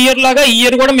ఎవ్రీ ఇయర్ లాగా ఈ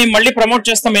ఇయర్ కూడా మేము మళ్ళీ ప్రమోట్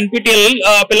చేస్తాం NPTEL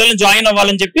పిల్లల్ని జాయిన్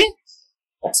అవ్వాలని చెప్పి.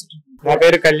 నా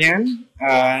పేరు కళ్యాణ్.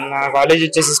 నా కాలేజ్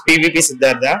వచ్చేసి PVP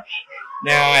సిద్ధార్థ.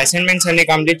 నేను అసైన్మెంట్స్ అన్ని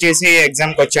కంప్లీట్ చేసి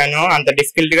ఎగ్జామ్కి వచ్చాను. అంత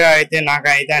డిఫికల్ట్ గా అయితే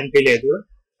నాకైతే అనిపించలేదు.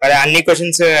 అన్ని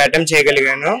క్వశ్చన్స్ అటెంప్ట్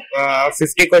చేయగలిగాను.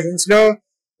 50 క్వశ్చన్స్ లో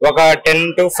ఒక 10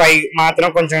 to 5 మాత్రం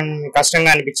కొంచెం కష్టంగా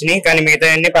అనిపించినాయి, కానీ మిగతా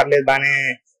అన్ని పర్లేదు, బాగానే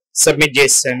సబ్మిట్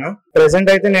చేస్తాను. ప్రెసెంట్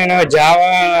అయితే నేను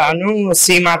జావా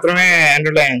సి మాత్రమే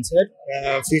ఎన్రోల్ అయ్యాను సార్.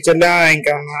 ఫ్యూచర్ లో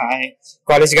ఇంకా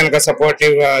కాలేజ్ కనుక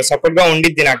సపోర్ట్ గా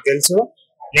ఉండిద్ది నాకు తెలుసు,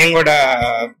 నేను కూడా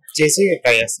చేసి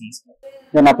ట్రై చేస్తాను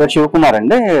సార్. నా పేరు శివకుమార్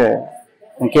అండి.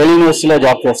 కేల్ యూనివర్సిటీలో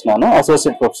జాబ్ చేస్తున్నాను,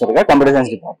 అసోసియేట్ ప్రొఫెసర్ గా కంప్యూటర్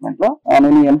సైన్స్ డిపార్ట్మెంట్ లో.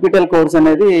 నేను NPTEL కోర్స్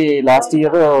అనేది లాస్ట్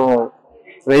ఇయర్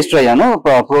రిజిస్టర్ అయ్యాను.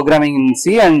 Programming in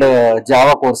C and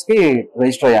Java course కి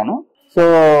రిజిస్టర్ అయ్యాను. సో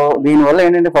దీనివల్ల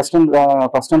ఏంటంటే ఫస్ట్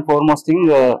అండ్ ఫార్మోస్ట్ థింగ్,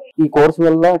 ఈ కోర్స్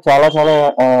వల్ల చాలా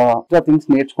థింగ్స్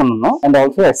నేర్చుకున్నాను. అండ్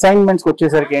ఆల్సో అసైన్మెంట్స్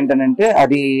వచ్చేసరికి ఏంటంటే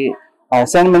అది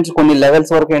అసైన్మెంట్స్ కొన్ని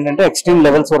లెవెల్స్ వరకు ఏంటంటే ఎక్స్ట్రీమ్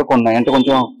లెవెల్స్ వరకు ఉన్నాయి. అంటే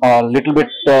కొంచెం little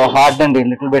bit hard and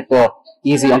little bit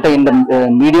easy, అంటే ఇన్ ద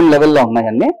మీడియం లెవెల్లో ఉన్నాయి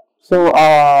అన్ని. సో ఆ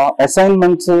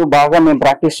అసైన్మెంట్స్ బాగా మేము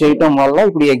ప్రాక్టీస్ చేయటం వల్ల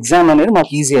ఇప్పుడు ఈ ఎగ్జామ్ అనేది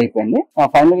మాకు ఈజీ అయిపోయింది.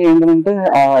 ఫైనల్ గా ఏంటంటే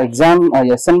ఆ ఎగ్జామ్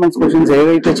అసైన్మెంట్స్ క్వశ్చన్స్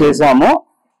ఏవైతే చేసామో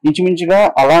ఇంచుమించుగా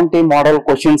అలాంటి మోడల్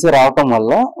క్వశ్చన్స్ రావటం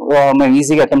వల్ల మేము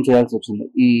ఈజీగా అటెంప్ట్ చేయాల్సి వచ్చింది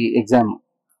ఈ ఎగ్జామ్.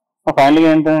 ఫైనల్ గా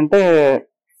ఏంటంటే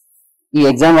ఈ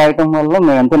ఎగ్జామ్ రాయటం వల్ల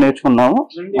మేము ఎంతో నేర్చుకున్నాము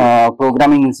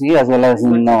programming C as well as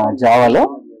in జావాలో.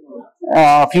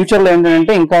 Future లో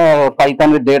ఏంటంటే ఇంకా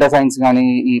పైథాన్ విత్ డేటా సైన్స్ కానీ,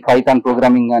 ఈ పైథాన్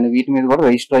ప్రోగ్రామింగ్ కానీ వీటి మీద కూడా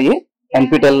రిజిస్టర్ అయ్యి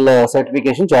NPTEL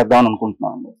సర్టిఫికేషన్ చేద్దాం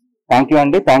అనుకుంటున్నాం అండి. థ్యాంక్ యూ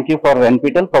అండి. Thank you for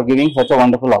NPTEL for giving such a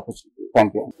wonderful opportunity.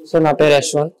 Thank you. So నా పేరు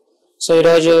యశ్వంత్. సో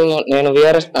ఈరోజు నేను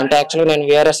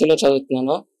VRSC లో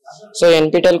చదువుతున్నాను. సో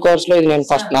NPTEL కోర్స్ లో ఇది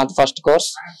నాది ఫస్ట్ కోర్స్.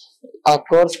 ఆ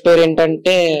కోర్స్ పేరు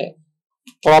ఏంటంటే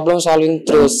ప్రాబ్లమ్ సాల్వింగ్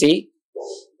త్రూ సి.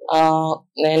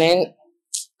 నేనేం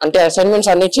అంటే అసైన్మెంట్స్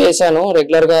అన్ని చేశాను,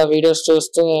 రెగ్యులర్ గా వీడియోస్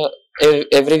చూస్తూ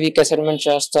ఎవ్రీ వీక్ అసైన్మెంట్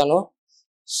చేస్తాను.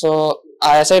 సో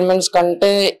ఆ అసైన్మెంట్స్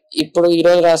కంటే ఇప్పుడు ఈ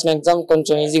రోజు రాసిన ఎగ్జామ్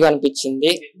కొంచెం ఈజీగా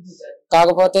అనిపించింది.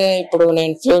 కాకపోతే ఇప్పుడు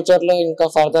నేను ఫ్యూచర్ లో ఇంకా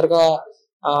ఫర్దర్ గా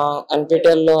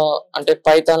NPTEL లో అంటే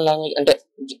పైథాన్ లాంగ్వేజ్ అంటే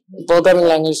ప్రోగ్రామింగ్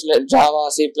లాంగ్వేజ్ జావా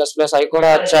C++ అవి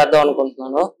కూడా చేద్దాం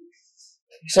అనుకుంటున్నాను.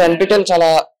 సో NPTEL చాలా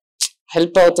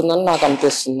హెల్ప్ అవుతుందని నాకు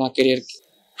అనిపిస్తుంది నా కెరియర్ కి.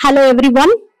 Hello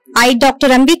everyone, I Dr.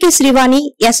 M.B.K. Srivani,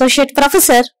 Associate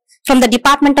Professor from the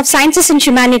Department of Sciences and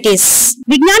Humanities,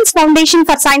 Vignan's Foundation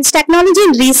for Science, Technology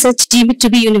and Research,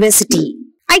 GBTB University.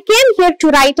 I came here to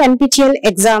write NPTEL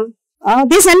exam.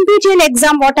 This NPTEL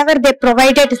exam, whatever they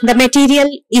provided, the material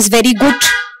is very good,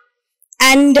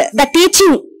 and the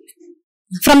teaching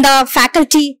from the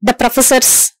faculty, the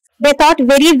professors, they taught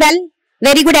very well,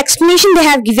 very good explanation they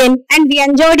have given, and we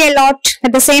enjoyed a lot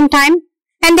at the same time.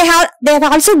 And they have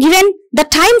also given the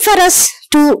time for us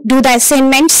to do the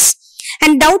assignments,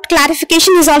 and doubt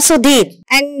clarification is also there.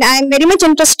 And I am very much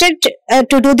interested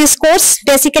to do this course.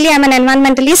 Basically, I am an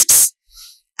environmentalist.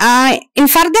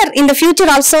 In the future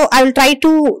also, I will try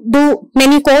to do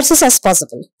many courses as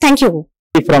possible. Thank you.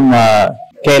 From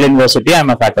KL University, I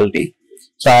am a faculty.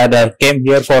 So I came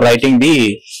here for writing the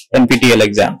NPTEL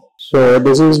exam. So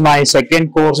this is my second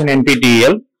course in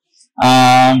NPTEL.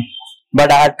 But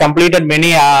I had completed many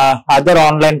other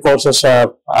online courses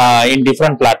in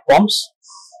different platforms.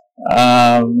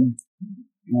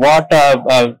 What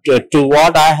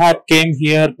I had came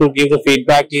here to give the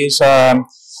feedback is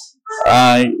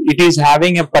it is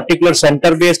having a particular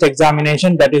center-based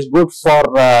examination that is good for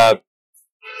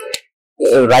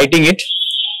writing it,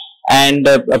 and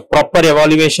a proper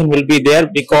evaluation will be there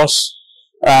because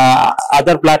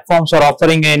other platforms are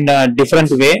offering in a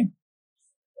different way.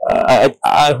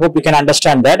 I hope you can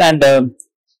understand that. And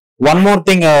one more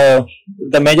thing,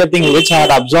 the major thing which I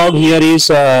had observed here is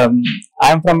I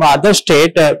am from other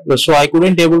state, so I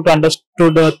couldn't able to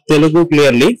understood Telugu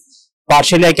clearly.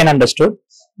 Partially I can understood.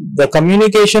 The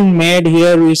communication made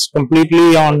here is completely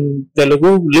on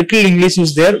Telugu. Little English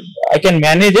is there. I can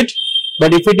manage it,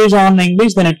 but if it is on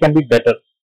English, then it can be better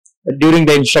during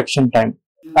the instruction time.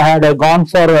 I had gone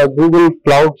for a Google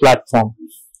Cloud platform.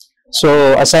 So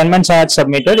assignments I had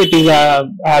submitted, it is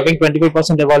having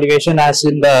 25% evaluation as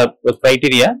in the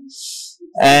criteria,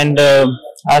 and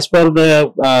as per the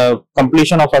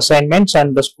completion of assignments and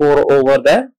the score over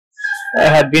there, I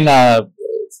had been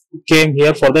came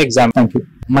here for the exam. Thank you.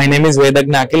 My name is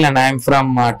Vedagnakil and I am from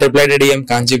IIITM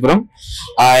Kanchipuram.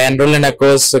 I enrolled in a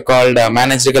course called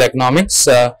Managerial Economics.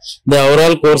 The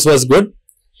overall course was good,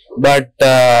 but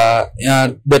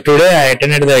today I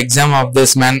attended the exam of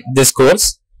this course.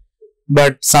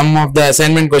 But some of the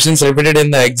assignment questions repeated in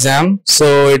the exam, so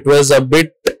it was a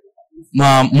bit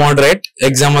moderate.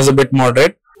 Exam was a bit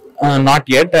moderate. Not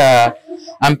yet.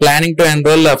 I'm planning to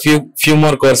enroll a few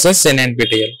more courses in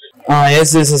NPTEL.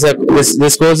 Yes,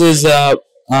 this course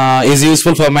is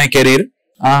useful for my career.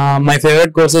 My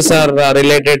favorite courses are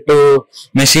related to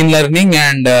machine learning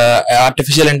and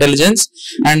artificial intelligence,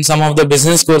 and some of the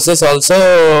business courses also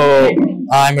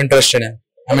I'm interested in.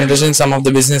 I'm interested in some of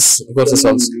the business courses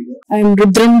also. I am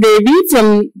Rudram Devi from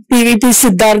PVP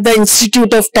Siddhartha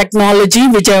Institute of Technology,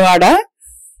 Vijayawada.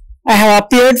 I have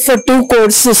appeared for 2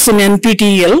 courses in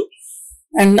NPTEL,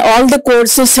 and all the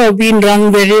courses have been run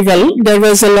very well. There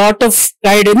was a lot of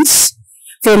guidance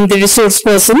from the resource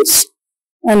persons,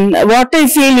 and what I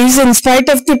feel is, in spite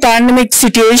of the pandemic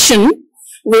situation,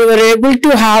 we were able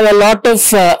to have a lot of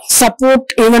support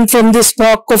even from the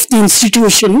SPOC of the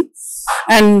institution,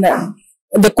 and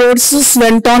the courses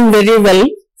went on very well.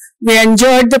 We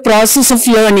enjoyed the process of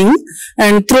learning,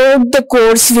 and throughout the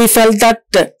course we felt that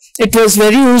it was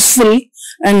very useful,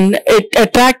 and it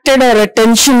attracted our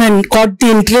attention and caught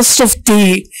the interest of the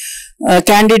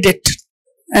candidate.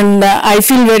 And I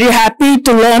feel very happy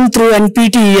to learn through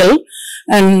NPTEL,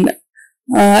 and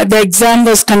the exam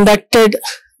was conducted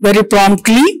very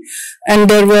promptly, and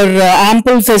there were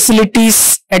ample facilities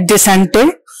at the center,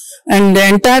 and the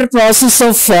entire process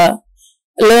of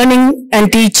learning and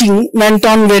teaching went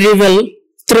on very well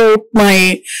throughout my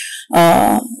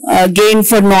gain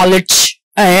for knowledge.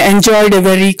 I enjoyed a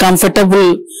very comfortable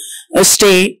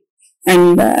stay,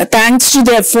 and thanks to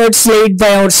the efforts laid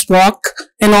by our SPOC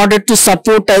in order to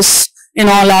support us in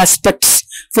all aspects,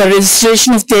 for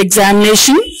registration of the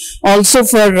examination, also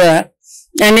for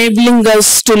enabling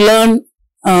us to learn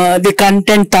the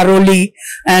content thoroughly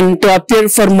and to appear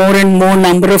for more and more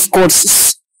number of courses.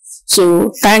 So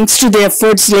thanks to the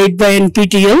efforts laid by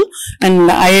NPTEL and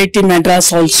IIT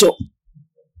Madras also.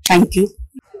 Thank you.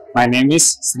 My name is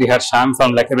Srihar Sham from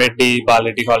Lekkareddy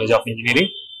Baleti College of Engineering,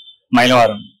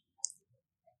 Mailovaram.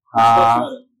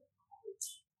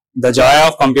 The joy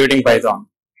of computing Python.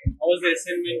 How was the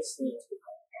assignments?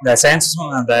 The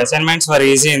assignments were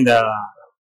easy in the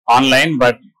online,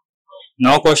 but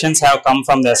no questions have come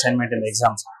from the assignment in the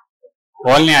exams.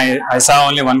 Only I saw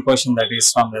only one question, that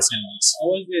is from the assignments. How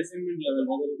was the assignment level?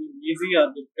 Whether it is easy or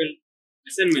difficult?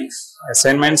 Assignments.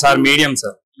 Assignments are medium,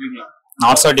 sir. Medium.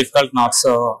 Not so difficult, not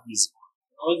so easy.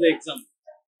 How was the exam?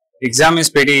 Exam is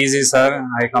pretty easy, sir.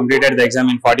 I completed the exam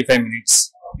in 45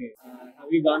 minutes. Okay.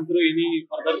 Have you gone through any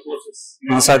further courses?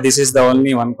 No, sir. This is the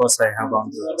only one course I have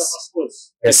gone through. For the first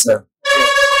course? Yes, sir.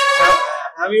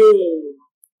 Have you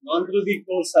gone through the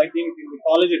course, I think, in the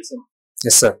college itself?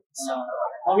 Yes, sir.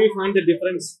 How do you find the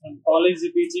difference in college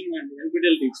teaching and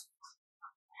NPTEL teaching?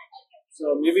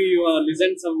 So maybe you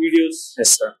listened some videos.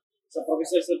 Yes, sir. So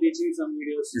professors are teaching some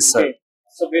videos. Yes, sir.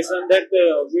 So based on that,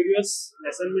 videos,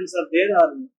 assignments are there or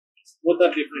both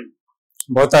are different?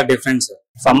 Both are different, sir.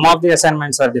 Some of the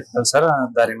assignments are difficult, sir.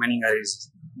 The remaining are easy.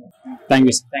 Thank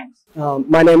you, sir. Thanks.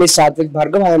 My name is Satvik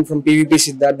Bhargav. I am from PVP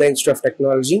Siddhartha Institute of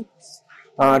Technology.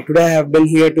 Today I have been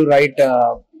here to write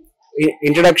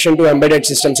Introduction to Embedded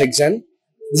Systems exam.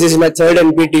 This is my third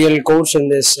NPTEL course in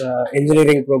this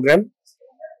engineering program.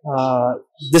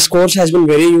 This course has been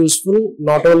very useful,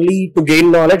 not only to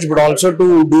gain knowledge but also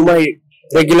to do my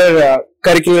regular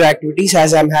curricular activities,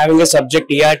 as I am having a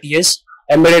subject ERTS,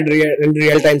 Embedded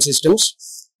Real-Time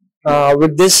Systems.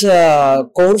 With this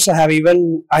course, I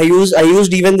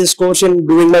used even this course in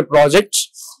doing my projects,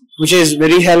 which is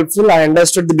very helpful. I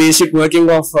understood the basic working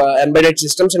of embedded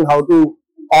systems and how to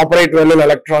operate well in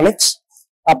electronics.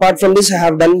 Apart from this, I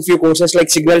have done few courses like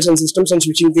Signals and Systems and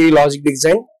Switching Theory Logic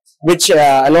Design, which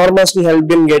enormously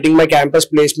helped in getting my campus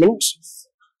placements.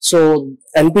 So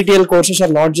NPTEL courses are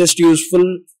not just useful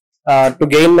to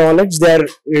gain knowledge, they are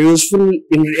useful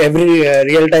in every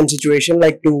real-time situation,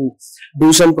 like to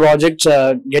do some projects,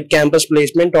 get campus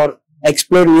placement or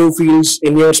explore new fields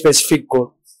in your specific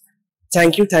core.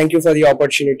 Thank you for the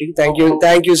opportunity. Thank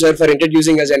you sir for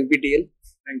introducing us NPTEL.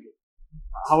 Thank you.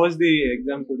 How was the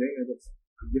exam today?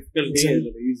 Difficulty, is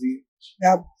it easy?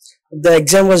 Yeah, the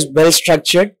exam was well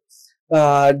structured.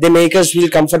 They make us feel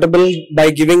comfortable by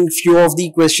giving few of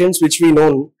the questions which we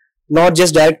know, not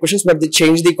just direct questions, but they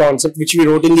change the concept which we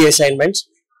wrote in the assignments,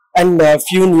 and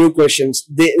few new questions.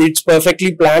 It's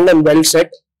perfectly planned and well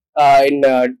set in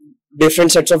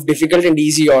different sets of difficult and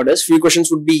easy orders. Few questions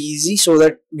would be easy so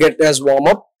that get as warm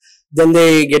up. Then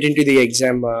they get into the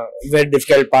exam, very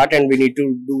difficult part, and we need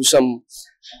to do some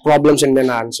problems and then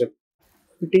answer.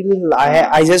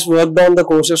 I just worked on the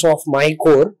courses of my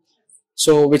core,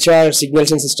 so which are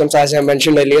Signals and Systems, as I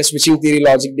mentioned earlier, Switching Theory,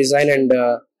 Logic Design, and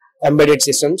Embedded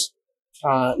Systems.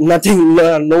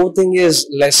 Nothing is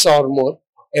less or more.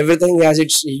 Everything has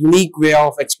its unique way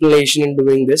of explanation in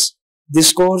doing this.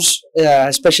 This course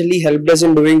especially helped us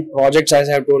in doing projects, as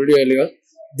I have told you earlier.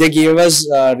 They gave us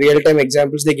real-time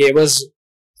examples. They gave us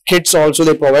kits also.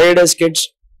 They provided us kits.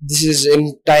 This is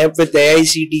in tie-up with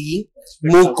AICTE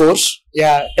MOOC course.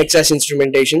 Yeah, Texas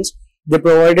Instrumentations. They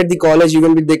provided the college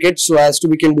even with the kits so as to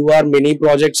we can do our mini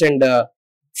projects and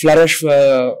flourish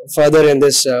further in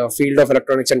this field of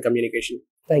electronics and communication.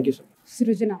 Thank you, sir.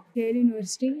 Srujana, Yale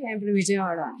University, I am from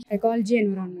Vijayawada. Ecology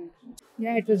Environment.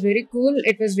 Yeah, it was very cool.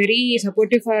 It was very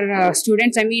supportive for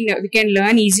students. I mean, we can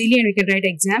learn easily and we can write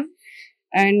exam.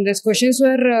 And the questions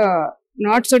were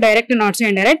not so direct and not so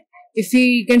indirect. If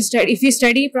we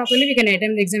study properly, we can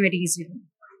attempt the exam very easily.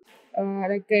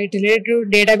 Like it related to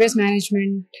database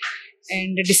management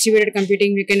and distributed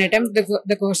computing, we can attempt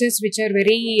the courses which are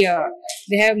very,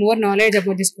 they have more knowledge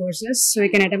about these courses, so we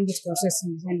can attempt these courses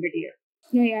in NPTEL.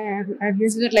 Yeah, I've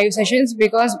used the live sessions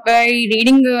because by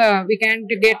reading, we can't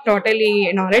get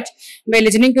totally knowledge. By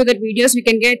listening to the videos, we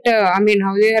can get,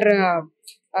 how they are,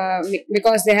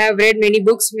 because they have read many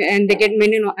books and they get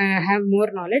have more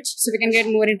knowledge, so we can get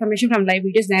more information from live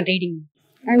videos than reading.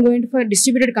 I'm going for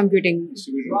distributed computing.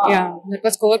 Yeah, that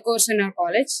was core course in our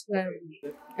college.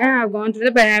 Yeah, I've gone through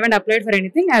it, but I haven't applied for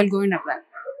anything. I'll go and apply.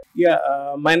 Yeah,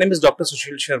 my name is Dr.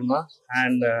 Sushil Sharma,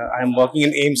 and I'm working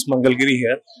in AIMS Mangalgiri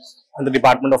here in the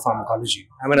Department of Pharmacology.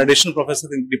 I'm an additional professor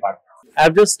in the department.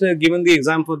 I've just given the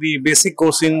exam for the basic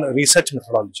course in research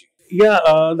methodology. Yeah,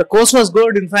 the course was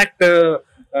good. In fact,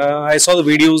 I saw the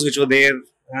videos which were there,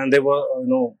 and there were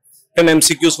 10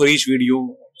 MCQs for each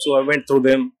video. So I went through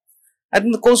them. I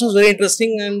think the course was very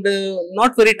interesting and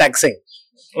not very taxing.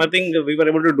 I think we were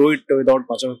able to do it without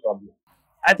much of a problem.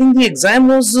 I think the exam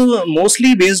was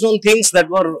mostly based on things that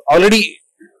were already,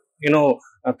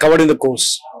 covered in the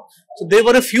course. So there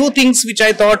were a few things which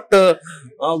I thought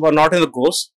were not in the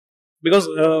course, because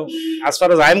as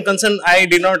far as I am concerned, I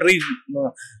did not read,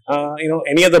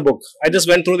 any other book. I just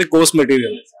went through the course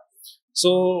material.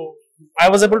 So I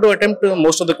was able to attempt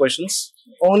most of the questions.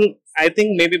 I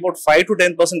think maybe about 5 to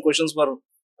 10% questions were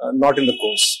not in the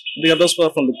course. The others were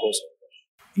from the course.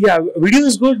 Yeah, video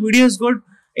is good. Video is good.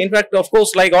 In fact, of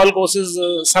course, like all courses,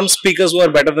 some speakers were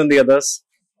better than the others,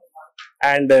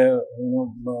 and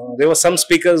there were some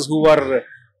speakers who were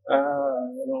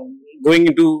going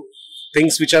into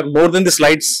things which are more than the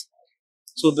slides.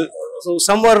 So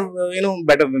some were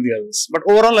better than the others, but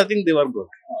overall, I think they were good.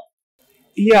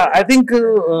 Yeah, I think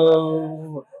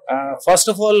first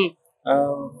of all,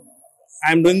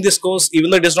 I'm doing this course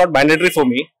even though it is not mandatory for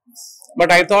me. But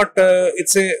I thought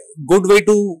it's a good way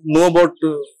to know about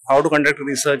how to conduct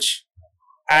research,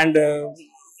 and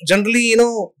generally,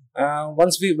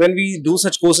 when we do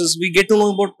such courses, we get to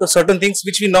know about certain things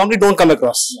which we normally don't come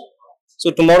across.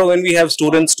 So tomorrow, when we have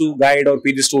students to guide or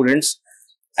PG students,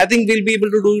 I think we'll be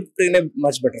able to do it in a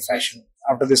much better fashion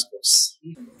after this course.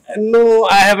 No,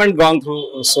 I haven't gone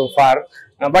through so far,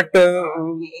 but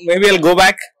maybe I'll go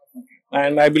back,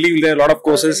 and I believe there are a lot of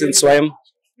courses in SWAYAM.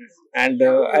 And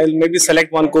I'll maybe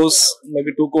select one course,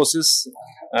 maybe 2 courses,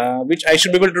 which I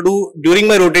should be able to do during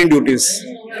my routine duties,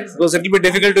 because it will be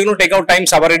difficult to take out time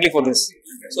separately for this.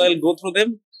 So I'll go through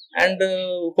them, and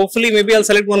hopefully maybe I'll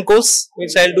select one course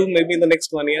which I'll do maybe in the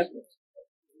next 1 year.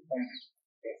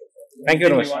 Thank you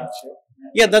very much.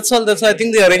 Yeah, that's all. I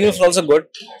think the arrangements are also good,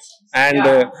 and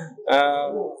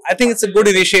I think it's a good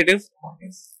initiative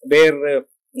where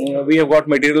we have got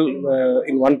material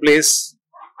in one place,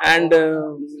 and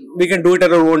we can do it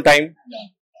at our own time.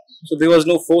 So there was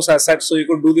no force as such. So you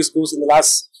could do this course in the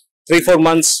last 3-4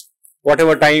 months,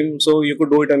 whatever time. So you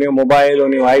could do it on your mobile,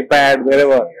 on your iPad,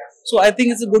 wherever. So I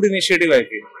think it's a good initiative, I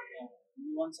feel.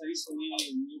 You want to study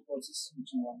any new courses which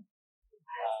you want?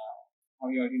 How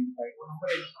you identify?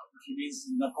 If it is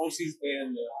the course is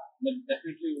there, then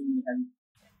definitely will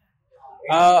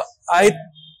help. I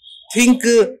think,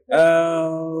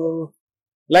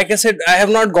 like I said, I have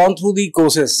not gone through the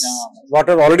courses what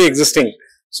are already existing.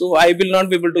 So I will not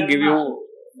be able to give you.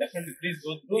 Definitely, please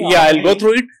go through. Yeah, I'll go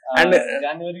through it. And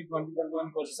January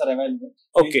 2021 courses are available.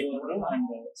 Okay. Please go through and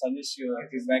suggest your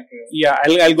feedback. Yeah,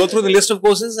 I'll go through the list of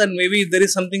courses, and maybe if there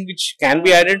is something which can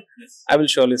be added, I will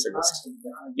surely suggest.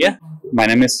 Yeah. My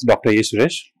name is Dr. E.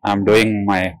 Suresh. I'm doing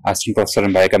my assistant professor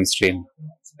in biochemistry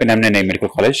in NPTEL Medical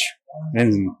College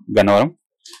in Gannavaram,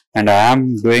 and I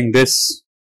am doing this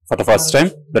for the first time.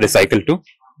 That is cycle 2.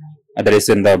 That is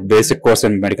in the basic course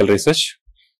in medical research.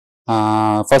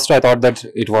 First I thought that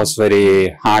it was very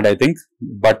hard, I think,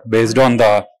 but based on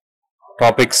the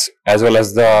topics as well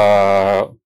as the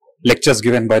lectures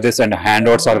given by this and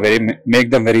handouts are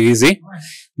make them very easy.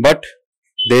 But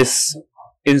this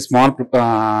in small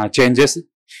changes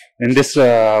in this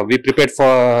we prepared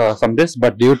for some this,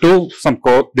 but due to some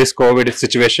this COVID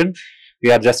situation,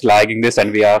 we are just lagging this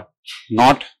and we are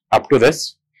not up to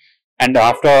this. And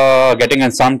after getting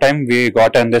in some time, we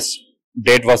got in this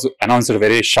date was announced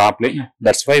very sharply.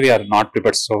 That's why we are not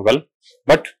prepared so well.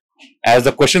 But as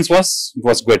the questions it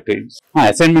was good.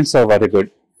 Assignments are very good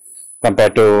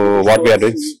compared to what we are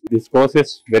doing. This course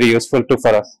is very useful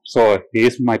for us. So he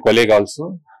is my colleague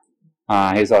also.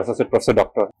 He is associate professor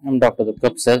doctor. I'm Dr.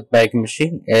 Dutta,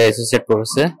 biochemistry, associate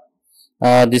professor.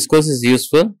 This course is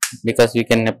useful because we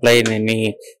can apply in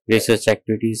any research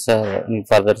activities in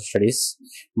further studies.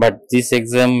 But this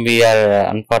exam we are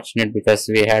unfortunate because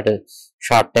we had a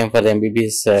short time for the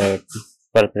MBBS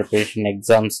for preparation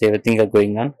exams. Everything are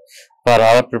going on. For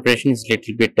our preparation is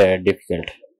little bit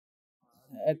difficult.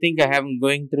 I think I am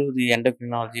going through the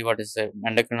endocrinology. What is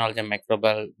endocrinology and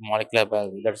microbiology, molecular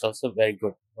biology? That's also very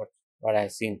good. What I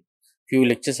have seen. Few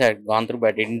lectures I had gone through, but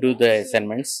I didn't do the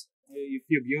assignments. If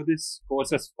you give this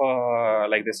courses for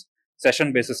like this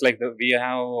session basis, like we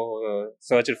have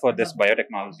searched for this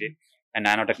biotechnology and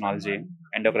nanotechnology,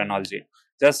 endocrinology.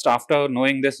 Just after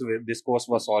knowing this course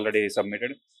was already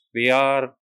submitted, we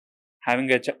are having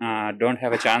don't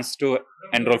have a chance to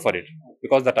enroll for it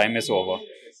because the time is over.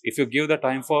 If you give the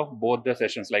time for both the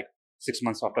sessions, like 6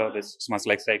 months after this 6 months,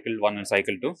 like cycle 1 and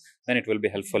cycle 2, then it will be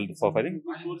helpful for I think.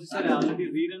 Courses are already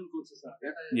rerun courses are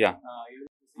there. Yeah.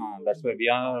 That's why we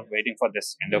are waiting for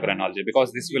this endocrinology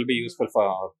because this will be useful for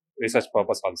our research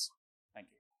purpose also. Thank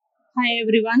you. Hi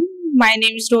everyone, my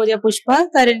name is Roja Pushpa,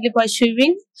 currently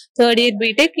pursuing 3rd year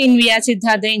BTech in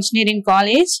Vijayawada Engineering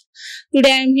College.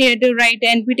 Today I am here to write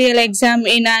NPTEL exam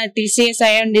in TCS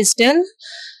Ion Digital.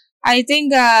 I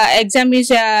think exam is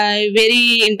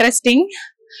very interesting.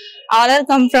 All are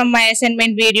come from my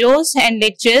assignment videos and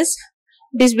lectures.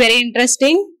 It is very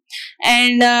interesting.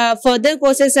 And further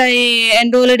courses I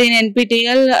enrolled in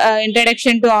NPTEL,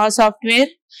 Introduction to Our Software,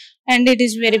 and it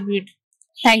is very good.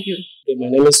 Thank you. My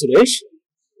name is Suresh.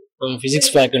 I'm physics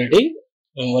faculty.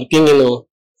 I'm working in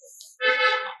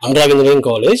Andhra Engineering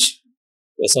College.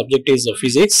 My subject is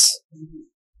physics.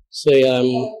 So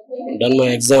I'm done my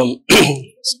exam,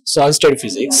 solid state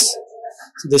physics.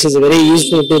 So this is very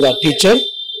useful to the teacher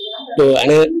to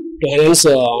enhance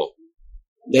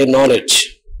their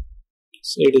knowledge.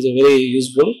 So it is a very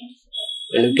useful,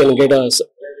 and you can get a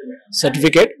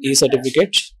certificate,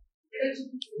 e-certificate.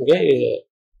 Okay,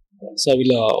 so I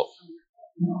will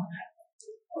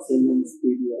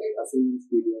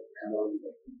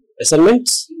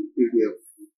assignments.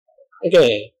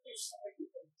 Okay.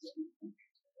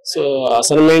 So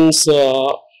assignments,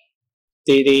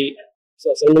 theory,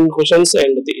 so assignment questions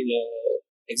and the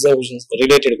exam questions,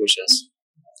 related questions.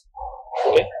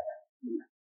 Okay.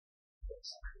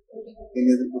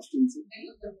 Any other questions?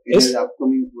 Yes. Any other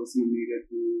upcoming course you needed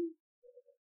to?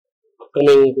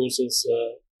 Upcoming courses.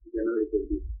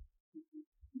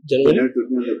 January.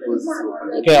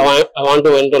 Okay, I want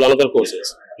to enroll another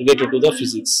courses related to the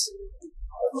physics.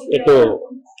 To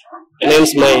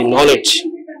enhance my knowledge,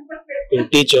 to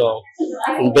teach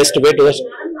in best way to the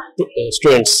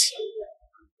students.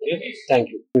 Okay, thank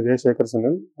you. I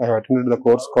have attended the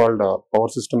course called Power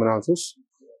System Analysis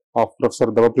of Professor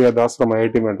Devapriya Das from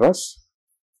IIT Madras.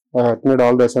 I have attended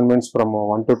all the assignments from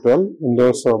 1 to 12. In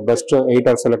those, best 8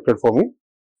 are selected for me.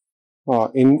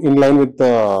 In line with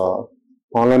the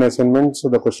online assignments,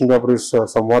 the question paper is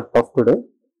somewhat tough today,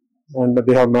 and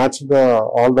they have matched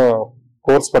all the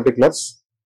course particulars.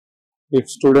 If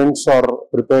students are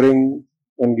preparing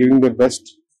and giving their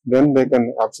best, then they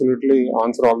can absolutely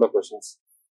answer all the questions.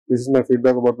 This is my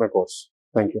feedback about my course.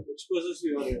 Thank you. Which courses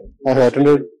you are? I have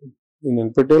attended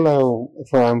in NPTEL.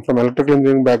 I am from electrical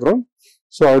engineering background,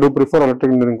 so I do prefer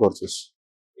electrical engineering courses.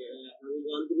 Have you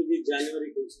gone through the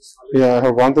January courses? Yeah, I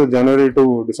have gone through January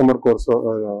to December course,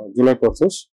 July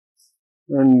courses,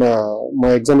 and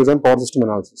my exam is on power system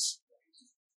analysis.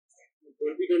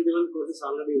 2021 courses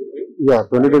already, right? Yeah,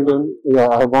 2021. Yeah,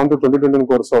 I have gone to 2021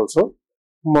 course also.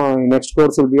 My next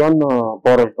course will be on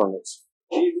power electronics.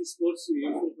 Is this course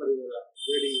useful for your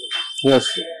grading? Yes,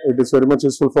 it is very much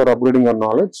useful for upgrading your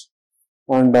knowledge.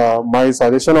 And my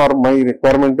suggestion or my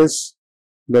requirement is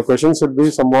the questions should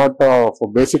be somewhat of a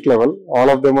basic level. All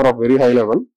of them are of very high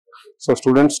level. So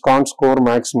students can't score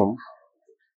maximum.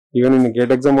 Even in the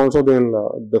GATE exam also they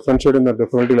will differentiate in the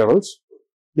difficulty levels.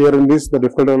 Here in this, the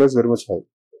difficulty level is very much high.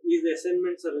 These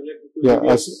assignments are related to Yeah,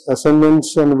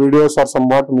 assignments and videos are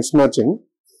somewhat mismatching,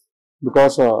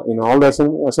 because in all the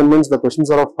assignments the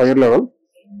questions are of higher level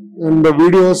and the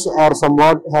videos are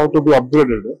somewhat have to be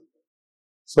upgraded.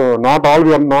 So not all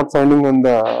we are not finding in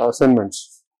the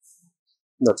assignments.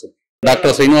 That's it. Dr.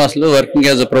 Srinivaslu, working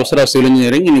as a professor of civil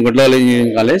engineering in Vijayawada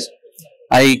Engineering College.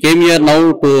 I came here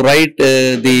now to write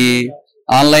the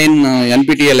online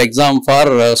NPTEL exam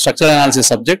for structural analysis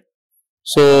subject.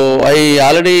 So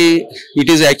it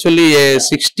is actually a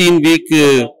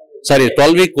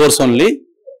 12-week course only.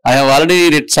 I have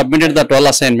already submitted the 12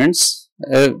 assignments.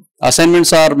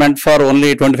 Assignments are meant for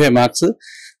only 25 marks.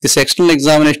 This external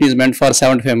examination is meant for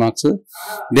 75 marks.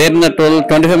 There in the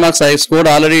 25 marks I scored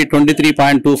already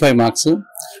 23.25 marks.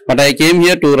 But I came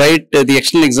here to write the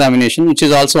external examination, which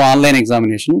is also online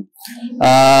examination.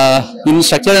 In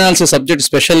structural analysis subject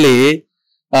especially,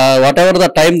 whatever the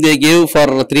time they gave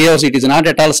for 3 hours, it is not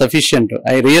at all sufficient.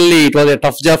 It was a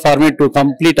tough job for me to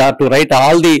complete or to write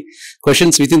all the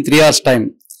questions within 3 hours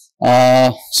time.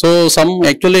 So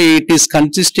actually it is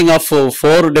consisting of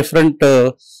 4 different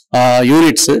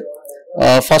units.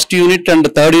 First unit and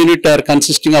third unit are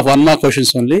consisting of 1 mark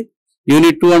questions only.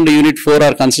 Unit 2 and Unit 4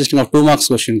 are consisting of 2 marks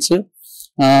questions.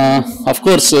 Of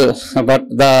course, but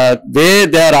the way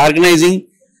they are organizing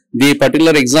the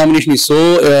particular examination is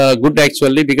so good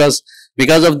actually, because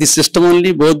of this system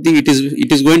only,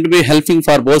 it is going to be helping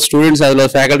for both students as well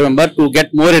as faculty member to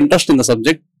get more interest in the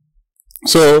subject.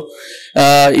 So,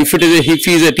 if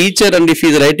he is a teacher and if he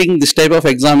is writing this type of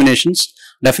examinations,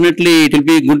 definitely it will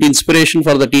be good inspiration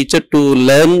for the teacher to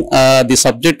learn the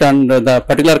subject, and the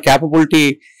particular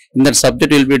capability in that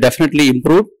subject will be definitely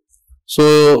improved.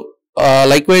 So,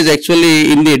 likewise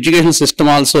actually in the education system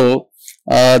also,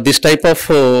 this type of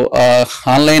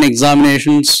online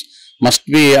examinations must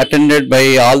be attended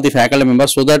by all the faculty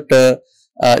members, so that the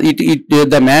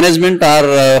management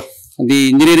or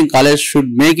the engineering college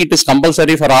should make it as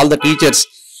compulsory for all the teachers.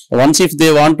 Once if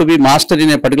they want to be master in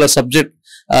a particular subject,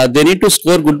 they need to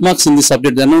score good marks in the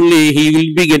subject. Then only he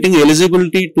will be getting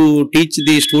eligibility to teach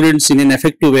the students in an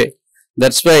effective way.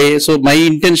 That's why, so my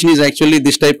intention is actually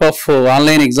this type of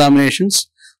online examinations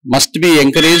must be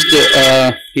encouraged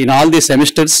in all the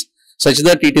semesters, such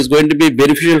that it is going to be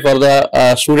beneficial for the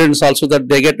students also, that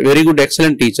they get very good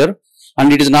excellent teacher.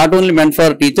 And it is not only meant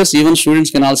for teachers, even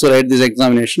students can also write these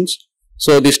examinations.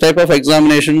 So this type of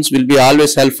examinations will be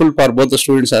always helpful for both the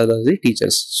students as well as the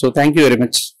teachers. So thank you very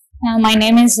much. My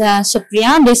name is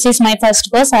Supriya. This is my first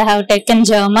course. I have taken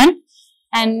German.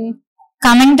 And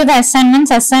coming to the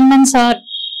assignments are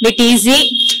bit easy.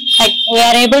 Like we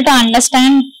are able to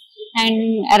understand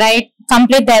and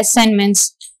complete the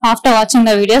assignments after watching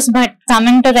the videos. But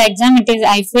coming to the exam,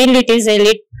 I feel it is a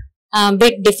little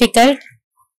bit difficult.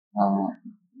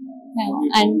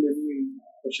 And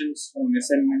questions from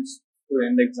assignments to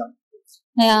end exam.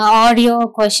 Audio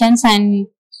questions and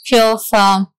few of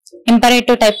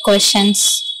imperative type questions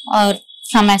or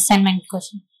from assignment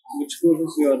questions. Which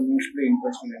courses you are mostly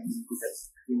interested in?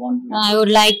 You want to I would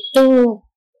like to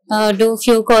do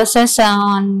few courses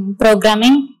on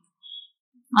programming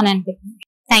on NPTEL.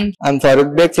 Thank you. I'm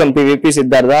Farooq Beg from PVP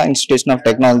Siddhartha Institution of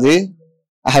Technology.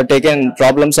 I have taken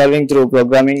problem solving through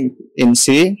programming in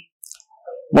C.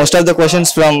 Most of the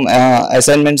questions from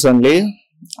assignments only,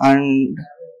 and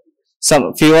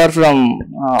some few are from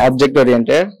object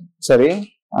oriented.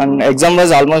 And exam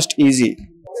was almost easy.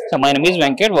 So my name is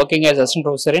Venkat, working as assistant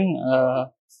professor in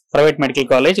private medical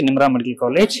college, Nimra Medical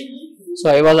College. So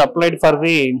I was applied for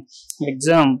the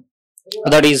exam,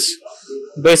 that is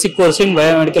basic course in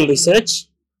biomedical research.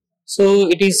 So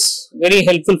it is very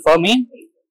helpful for me.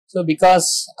 So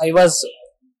because I was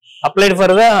applied for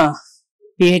the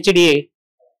PhD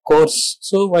course,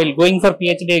 so while going for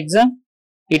PhD exam,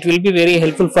 it will be very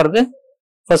helpful for the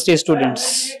first year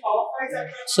students.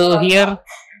 So here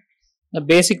the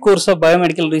basic course of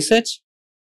biomedical research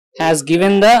has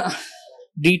given the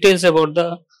details about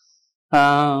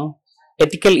the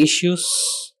ethical issues.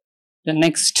 The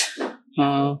next,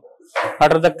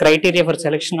 what are the criteria for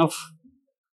selection of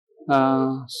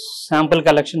sample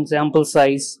collection, sample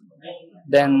size,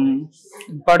 then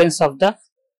importance of the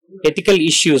ethical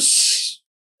issues.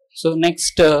 So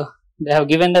next, they have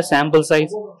given the sample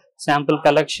size, sample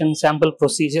collection, sample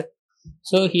procedure.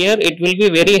 So here it will be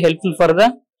very helpful for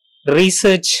the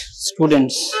research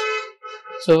students.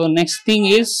 So next thing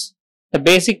is the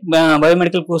basic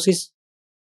biomedical courses.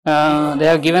 They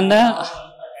have given the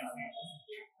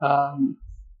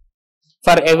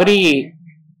for every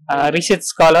research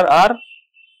scholar or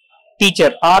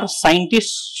teacher or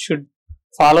scientist should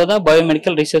follow the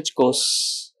biomedical research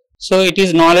course. So it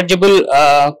is knowledgeable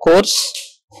course.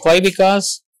 Why?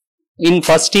 Because in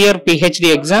first year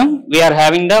PhD exam we are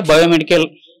having the biomedical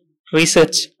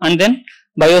research and then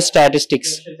biostatistics.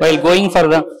 While going for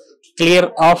the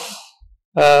clear of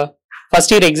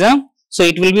first year exam, so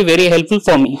it will be very helpful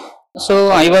for me. So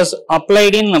I was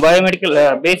applied in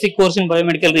biomedical basic course in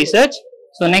biomedical research.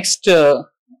 So next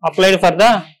applied for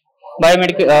the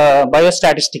biomedical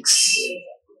biostatistics.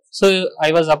 So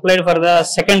I was applied for the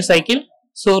second cycle.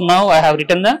 So now I have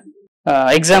written the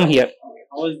exam here.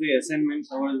 How was the assignments?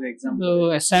 How was the exam?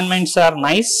 So assignments are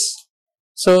nice.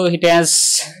 So it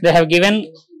has, they have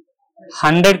given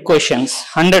 100 questions,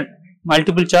 100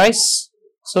 multiple choice.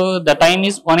 So the time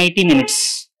is 180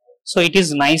 minutes. So it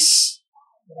is nice.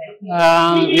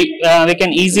 We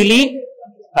can easily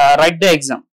write the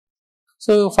exam.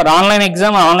 So for online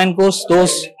exam, online course,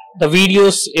 the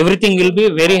videos, everything will be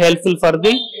very helpful for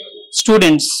the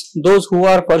students, those who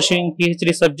are pursuing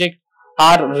PhD subject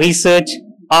or research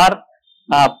or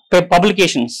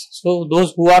publications. So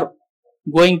those who are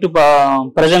going to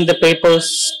present the papers,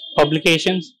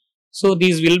 publications. So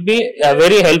these will be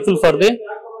very helpful for the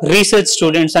research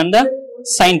students and the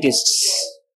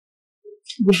scientists.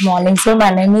 Good morning, sir.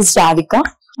 My name is Radhika.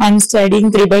 I am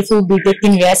studying 3/4 BTech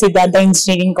in Vijayawada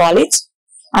Engineering College.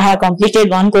 I have completed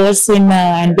one course in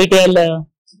NPTEL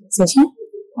session.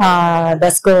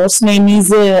 The course name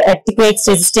is Earthquake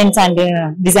Resistance and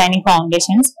Designing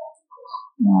Foundations.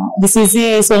 This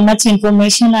is so much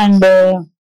information and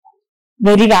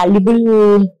very valuable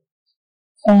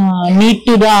need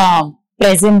to the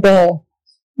present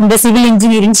in the civil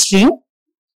engineering stream.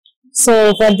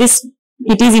 So for this,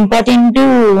 it is important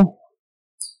to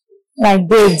write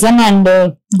the exam, and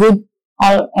good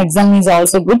exam is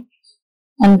also good,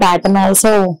 and pattern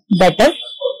also better.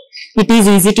 It is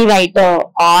easy to write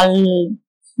all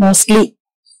mostly.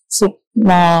 So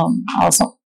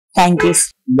also, thank you.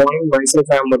 Good morning, myself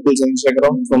I am Muthu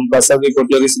Chandrasekharam from Prasavi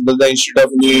Kotluri Siddhartha Institute of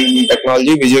Engineering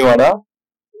Technology, Vijayawada.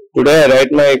 Today I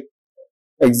write my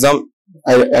exam.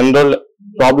 I enroll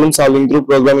problem solving through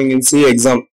programming in C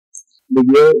exam. We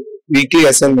give weekly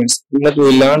assignments. In that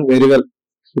we learn very well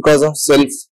because of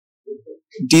self.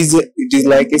 It is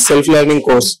like a self-learning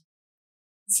course.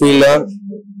 If we learn,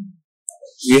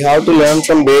 we have to learn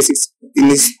from basics. In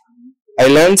this I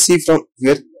learned C from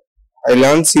here. I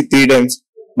learned C 3 times,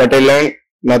 but I learned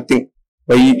nothing.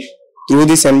 Through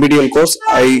this NPTEL course,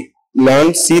 I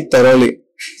learned C thoroughly.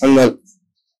 And well,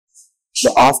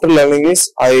 after learning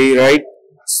this, I write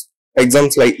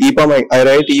exams like EPAM. I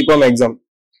write EPAM exam.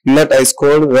 In that I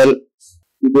scored well.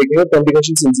 They gave 20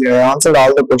 questions in C. I answered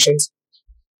all the questions.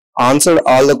 Answered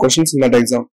all the questions in that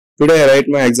exam. Today I write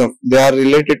my exam. They are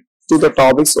related to the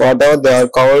topics whatever they are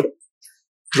covered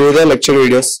through the lecture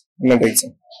videos in that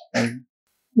exam. My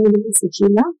name is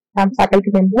Sushila. I am faculty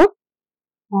member,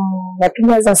 working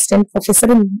as assistant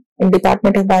professor in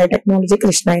Department of Biotechnology,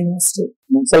 Krishna University.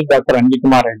 Myself, Dr.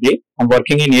 Kumar Reddy. I am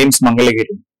working in AIMS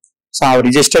Mangalagiri. So I have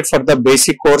registered for the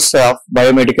basic course of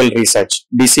biomedical research,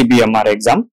 BCBMR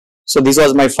exam. So this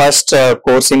was my first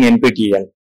course in NPTEL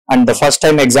and the first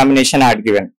time examination I had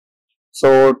given.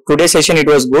 So today's session it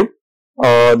was good.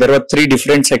 There were 3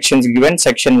 different sections given,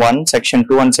 section 1, section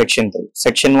 2 and section 3.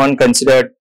 Section 1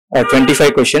 considered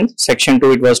 25 questions, section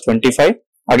 2 it was 25,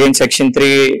 again section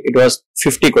 3 it was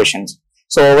 50 questions.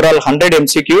 So overall 100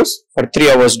 MCQs for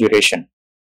 3 hours duration.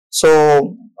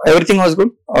 So everything was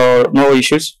good, no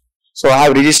issues. So I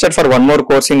have registered for one more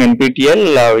course in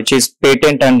NPTEL which is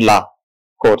patent and law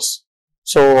course.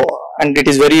 So and it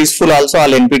is very useful also, all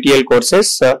NPTEL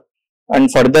courses. And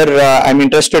further, I'm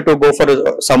interested to go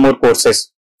for some more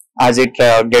courses as it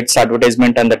gets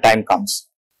advertisement and the time comes.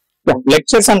 Yeah,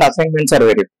 lectures and assignments are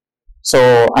very good.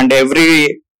 So, and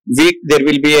every week there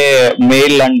will be a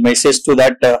mail and message to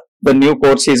that the new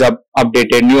course is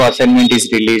updated, new assignment is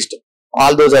released.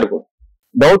 All those are good.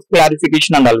 Doubt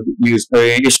clarification and all used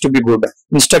to be good.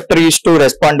 Instructor used to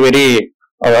respond very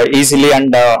easily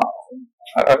and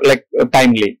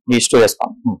timely. He used to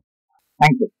respond.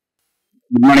 Thank you.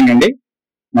 Good morning, Andy.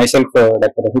 Myself,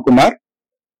 Dr. Kumar,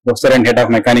 Professor and Head of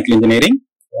Mechanical Engineering,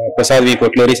 Prasad V.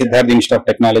 Kotluri, Siddharth Institute of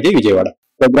Technology, Vijayawada.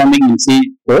 Programming in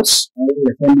C course. All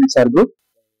the assignments are good,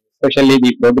 especially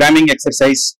the programming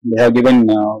exercise. They have given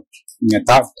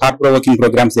thought-provoking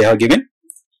programs. They have given.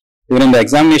 Even in the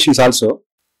examinations also,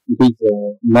 it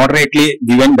is moderately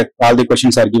given. That all the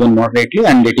questions are given moderately,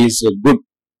 and it is good.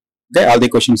 Okay, all the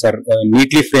questions are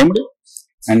neatly framed,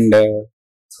 and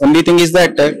only thing is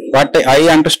that what I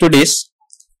understood is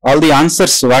all the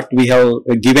answers what we have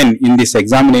given in this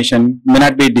examination may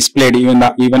not be displayed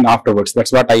even afterwards.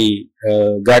 That's what I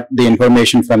got the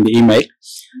information from the email.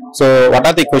 So what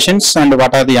are the questions and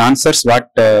what are the answers what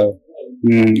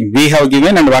we have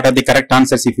given, and what are the correct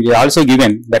answers if we are also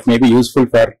given, that may be useful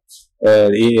for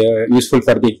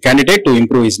the candidate to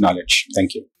improve his knowledge.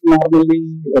 Thank you. Normally,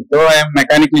 though I am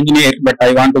mechanical engineer, but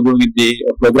I want to go with the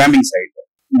programming side.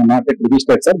 Not yet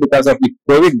registered, sir, because of the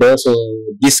COVID. So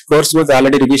this course was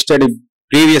already registered in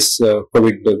previous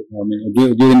COVID.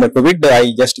 During the COVID,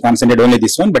 I just concentrated only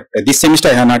this one. But this semester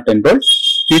I have not enrolled.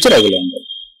 Future I will enroll.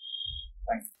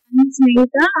 I'm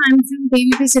Smita. I'm from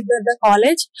PVP Siddhartha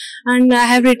College, and I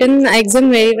have written exam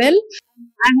very well.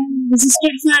 I have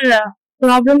registered for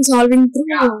problem solving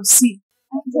through C.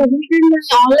 I have submitted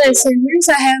all assignments.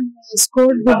 I have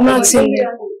scored good marks in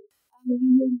there.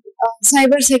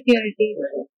 Cyber security.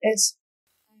 Yes.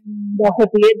 Dr.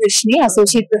 Priyadharshini,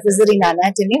 Associate Professor in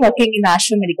Anatomy, working in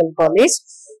Ashram Medical College.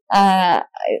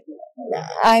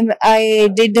 I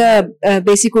did a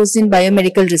basic course in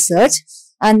biomedical research,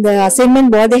 and the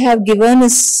assignment what they have given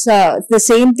is the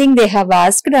same thing they have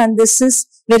asked, and this is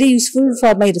very useful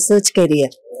for my research career.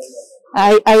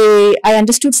 I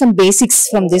understood some basics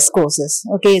from these courses.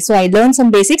 Okay, so I learned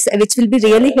some basics which will be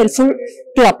really helpful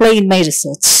to apply in my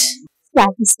research.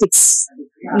 Statistics.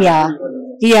 Yeah.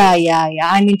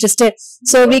 I'm interested.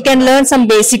 So we can learn some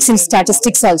basics in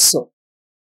statistics also.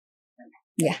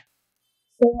 Yeah.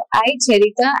 So I,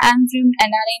 Charita, am from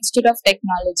NRI Institute of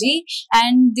Technology,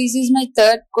 and this is my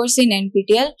third course in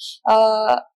NPTEL.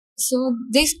 So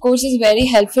this course is very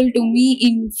helpful to me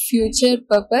in future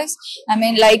purpose. I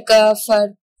mean, like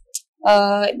for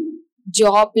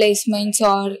job placements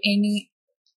or any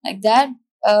like that.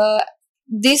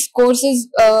 This course is,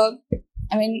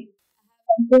 I mean,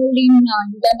 enrolled in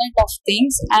Internet of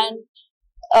Things, and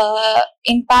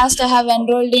in past I have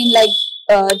enrolled in like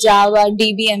Java,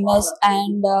 DBMS,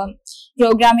 and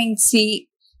programming C.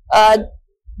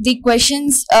 The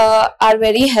questions are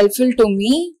very helpful to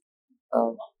me.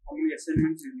 How many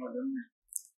assignments you have done?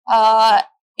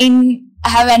 I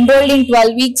have enrolled in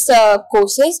 12 weeks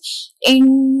courses.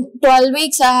 In 12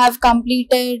 weeks, I have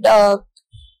completed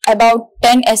about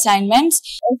 10 assignments.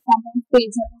 Some of the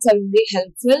assignments are very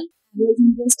helpful. I was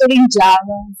interested in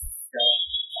Java.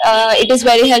 It is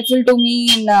very helpful to me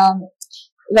in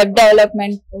web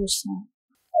development course.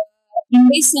 In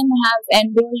this sem, I have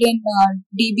enrolled in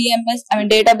DBMS,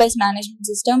 Database Management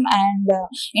System, and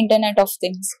Internet of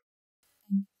Things.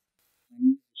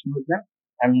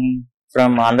 I'm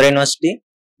from Andhra University,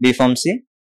 B Pharmacy,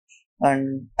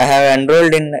 and I have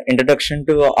enrolled in Introduction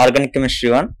to Organic Chemistry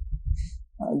 1.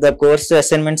 The course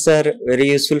assignments are very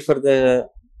useful for the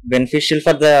beneficial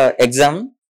for the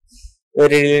exam,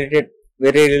 very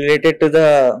related to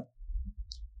the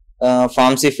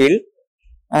pharmacy field,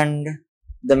 and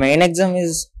the main exam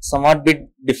is somewhat bit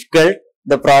difficult.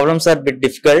 The problems are bit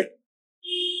difficult,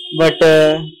 but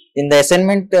in the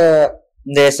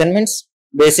assignments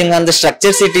basing on the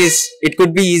structures, it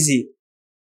could be easy,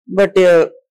 but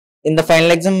in the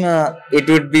final exam it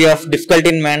would be of difficult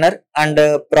in manner, and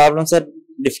problems are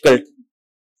difficult.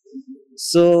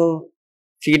 So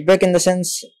feedback in the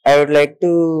sense, I would like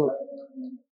to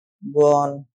go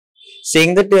on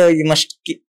saying that you must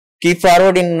keep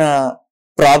forward in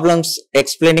problems,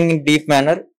 explaining in deep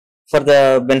manner for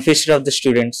the benefit of the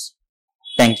students.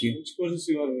 Thank you. Which courses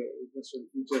you are interested in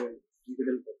future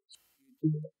NPTEL?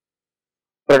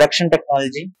 Production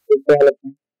technology, food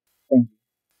development. Thank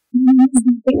you. My name is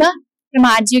Deepika from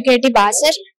RGUKT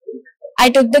Basar. I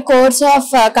took the course of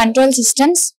control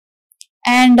systems,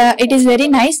 and it is very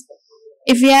nice.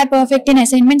 If we are perfect in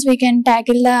assignments, we can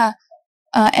tackle the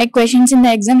questions in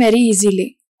the exam very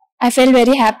easily. I felt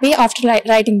very happy after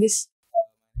writing this.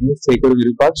 My name is Sekur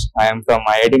Virupaksha. I am from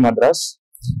IIT Madras.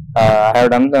 I have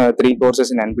done 3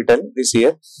 courses in NPTEL this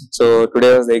year. So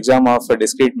today was the exam of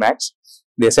discrete maths.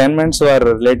 The assignments were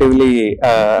relatively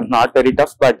not very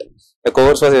tough, but the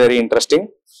course was very interesting,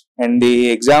 and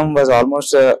the exam was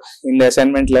almost in the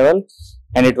assignment level,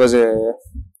 and it was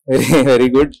very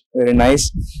good, very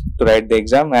nice to write the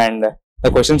exam, and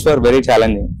the questions were very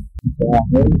challenging.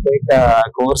 I'm going to take a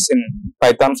course in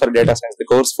Python for data science, the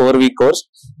course 4-week course,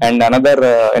 and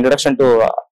another introduction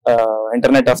to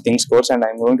Internet of Things course, and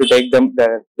I'm going to take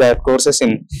the courses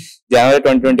in January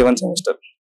 2021 semester.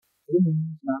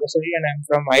 And I'm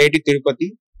from IIT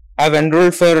Tirupati. I've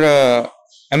enrolled for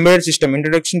embedded system,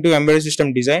 introduction to embedded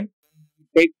system design.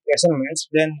 Take assignments,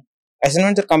 then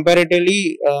assignments are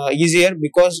comparatively easier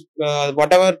because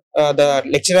whatever the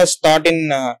lecturers taught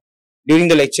in during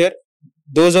the lecture,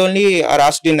 those only are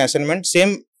asked in assignment.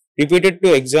 Same repeated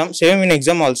to exam, same in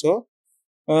exam also.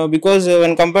 Because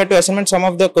when compared to assignment, some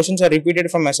of the questions are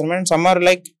repeated from assignment. Some are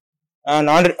like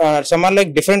some are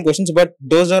like different questions, but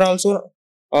those are also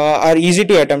are easy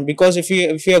to attempt, because if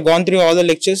we have gone through all the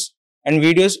lectures and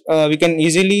videos, we can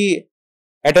easily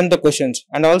attempt the questions.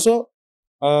 And also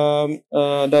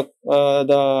the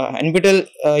NPTEL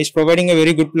is providing a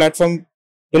very good platform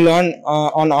to learn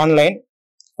on online,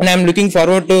 and I am looking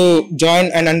forward to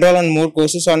join and enroll on more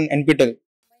courses on NPTEL.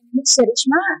 My name is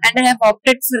Sarishma, and I have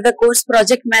opted for the course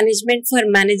Project Management for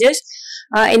Managers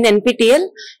in NPTEL,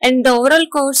 and the overall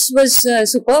course was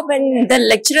superb, and the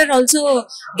lecturer also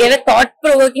gave a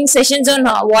thought-provoking sessions on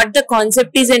what the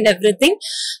concept is and everything.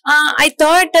 I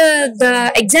thought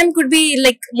the exam could be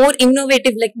like more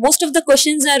innovative, like most of the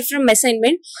questions are from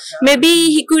assignment. Maybe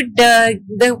he could,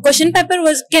 the question paper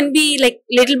can be like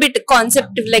little bit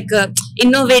concept, like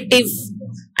innovative.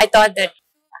 I thought that.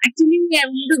 Actually, I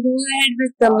want to go ahead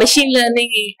with machine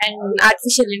learning and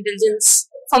artificial intelligence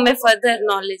for my further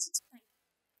knowledge.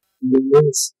 My name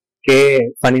is K.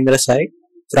 Panindra Sai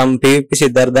from PVP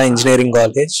Siddhartha Engineering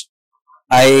College.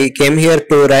 I came here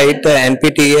to write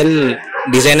NPTEL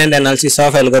Design and Analysis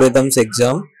of Algorithms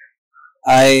exam.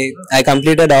 I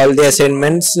completed all the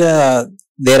assignments.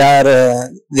 There are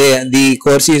the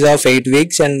course is of 8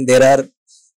 weeks, and there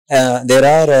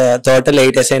are total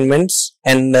 8 assignments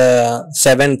and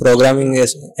 7 programming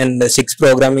and 6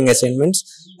 programming assignments.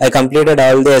 I completed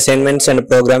all the assignments and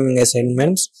programming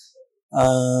assignments.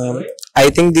 I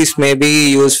think this may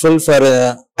be useful for,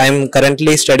 I am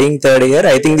currently studying 3rd year.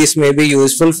 I think this may be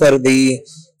useful for the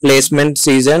placement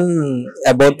season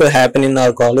about to happen in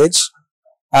our college.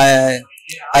 As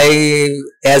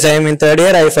I am in 3rd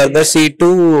year, I further see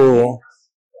to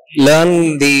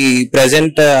learn the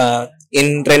present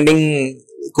in trending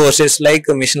courses like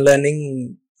machine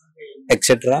learning,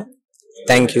 etc.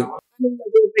 Thank you.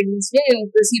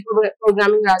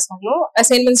 Programming రాసాను.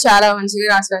 Assignments చాలా మంచిగా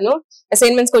రాసాను.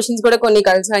 Assignments questions కూడా కొన్ని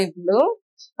కలిసాయి. ఇప్పుడు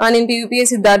నేను PVP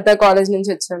Siddhartha college నుంచి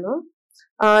వచ్చాను.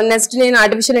 నెక్స్ట్ నేను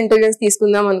ఆర్టిఫిషియల్ ఇంటెలిజెన్స్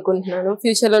తీసుకుందాం అనుకుంటున్నాను,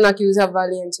 ఫ్యూచర్ లో నాకు యూజ్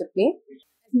అవ్వాలి అని చెప్పి.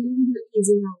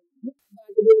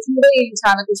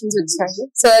 చాలా క్వశ్చన్స్ వచ్చాయి.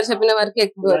 సార్ చెప్పిన వరకు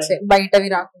ఎక్కువ వచ్చాయి, బయటవి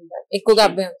రాకుండా ఎక్కువగా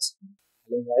అబ్బాయి వచ్చాయి.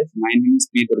 Hello guys, my name is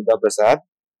P. Durga Prasad.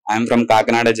 I am from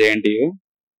Kakinada JNTU.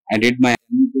 I did my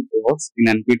NLP course in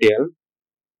NPTEL.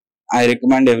 I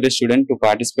recommend every student to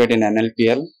participate in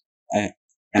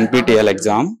NPTEL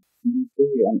exam.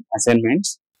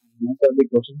 Assignments. Most of the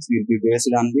questions will be based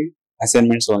on the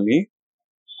assignments only.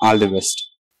 All the best.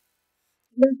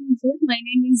 Good afternoon, sir. My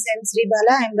name is M. Sri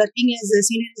Bala. I am working as a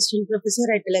senior assistant professor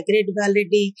at Lagred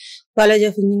Balreddy College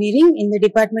of Engineering in the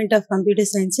Department of Computer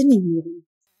Science and Engineering.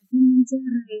 Assignments are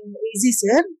easy,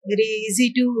 sir. Very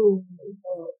easy to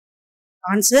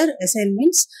answer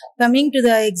assignments. Coming to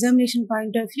the examination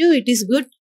point of view, it is good.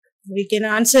 We can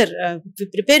answer, if we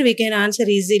prepare, we can answer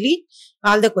easily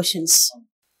all the questions.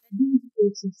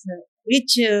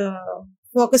 Which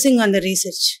focusing on the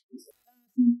research.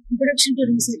 Introduction to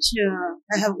research,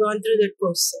 I have gone through that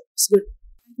course. It's good.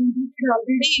 I completed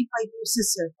already 5 courses,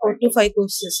 sir. 4 to 5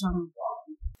 courses.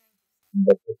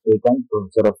 Dr. Srikanth,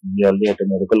 professor of Biology at a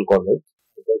medical college.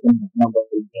 I taken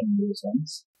Biology and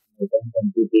Neuroscience. I taken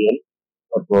NPTEL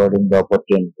for providing the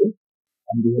opportunity.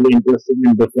 I'm really interested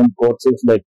in different courses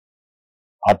like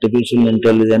artificial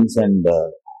intelligence and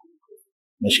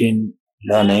machine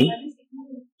learning,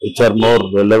 which are more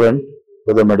relevant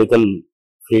to the medical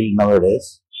field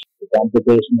nowadays, the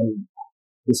computational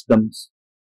systems.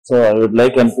 So I would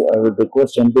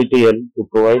request NPTEL to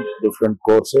provide different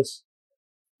courses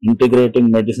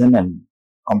integrating medicine and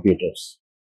computers.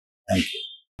 Thank you.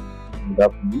 Good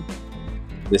afternoon.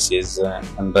 This is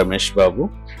Ramesh Babu.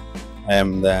 I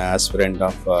am the aspirant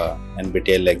of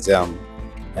NPTEL exam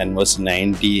and was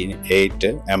 98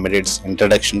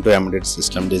 Introduction to Embedded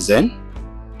System Design.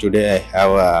 Today I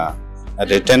have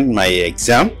written my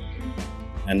exam,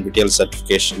 NPTEL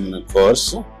certification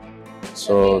course.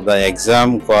 So the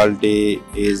exam quality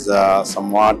is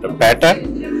somewhat better,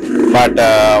 but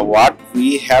what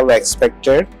we have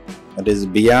expected, that is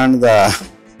beyond the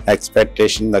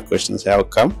expectation. The questions have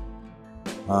come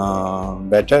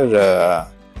better.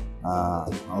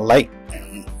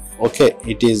 Okay,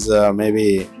 it is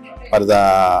maybe for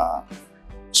the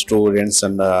students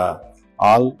and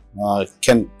all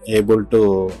can able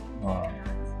to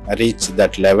reach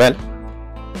that level.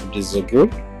 It is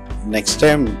good. Next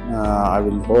time I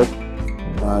will hope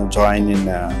join in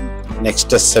next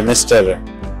semester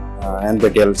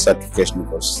NPTEL certification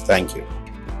course. Thank you.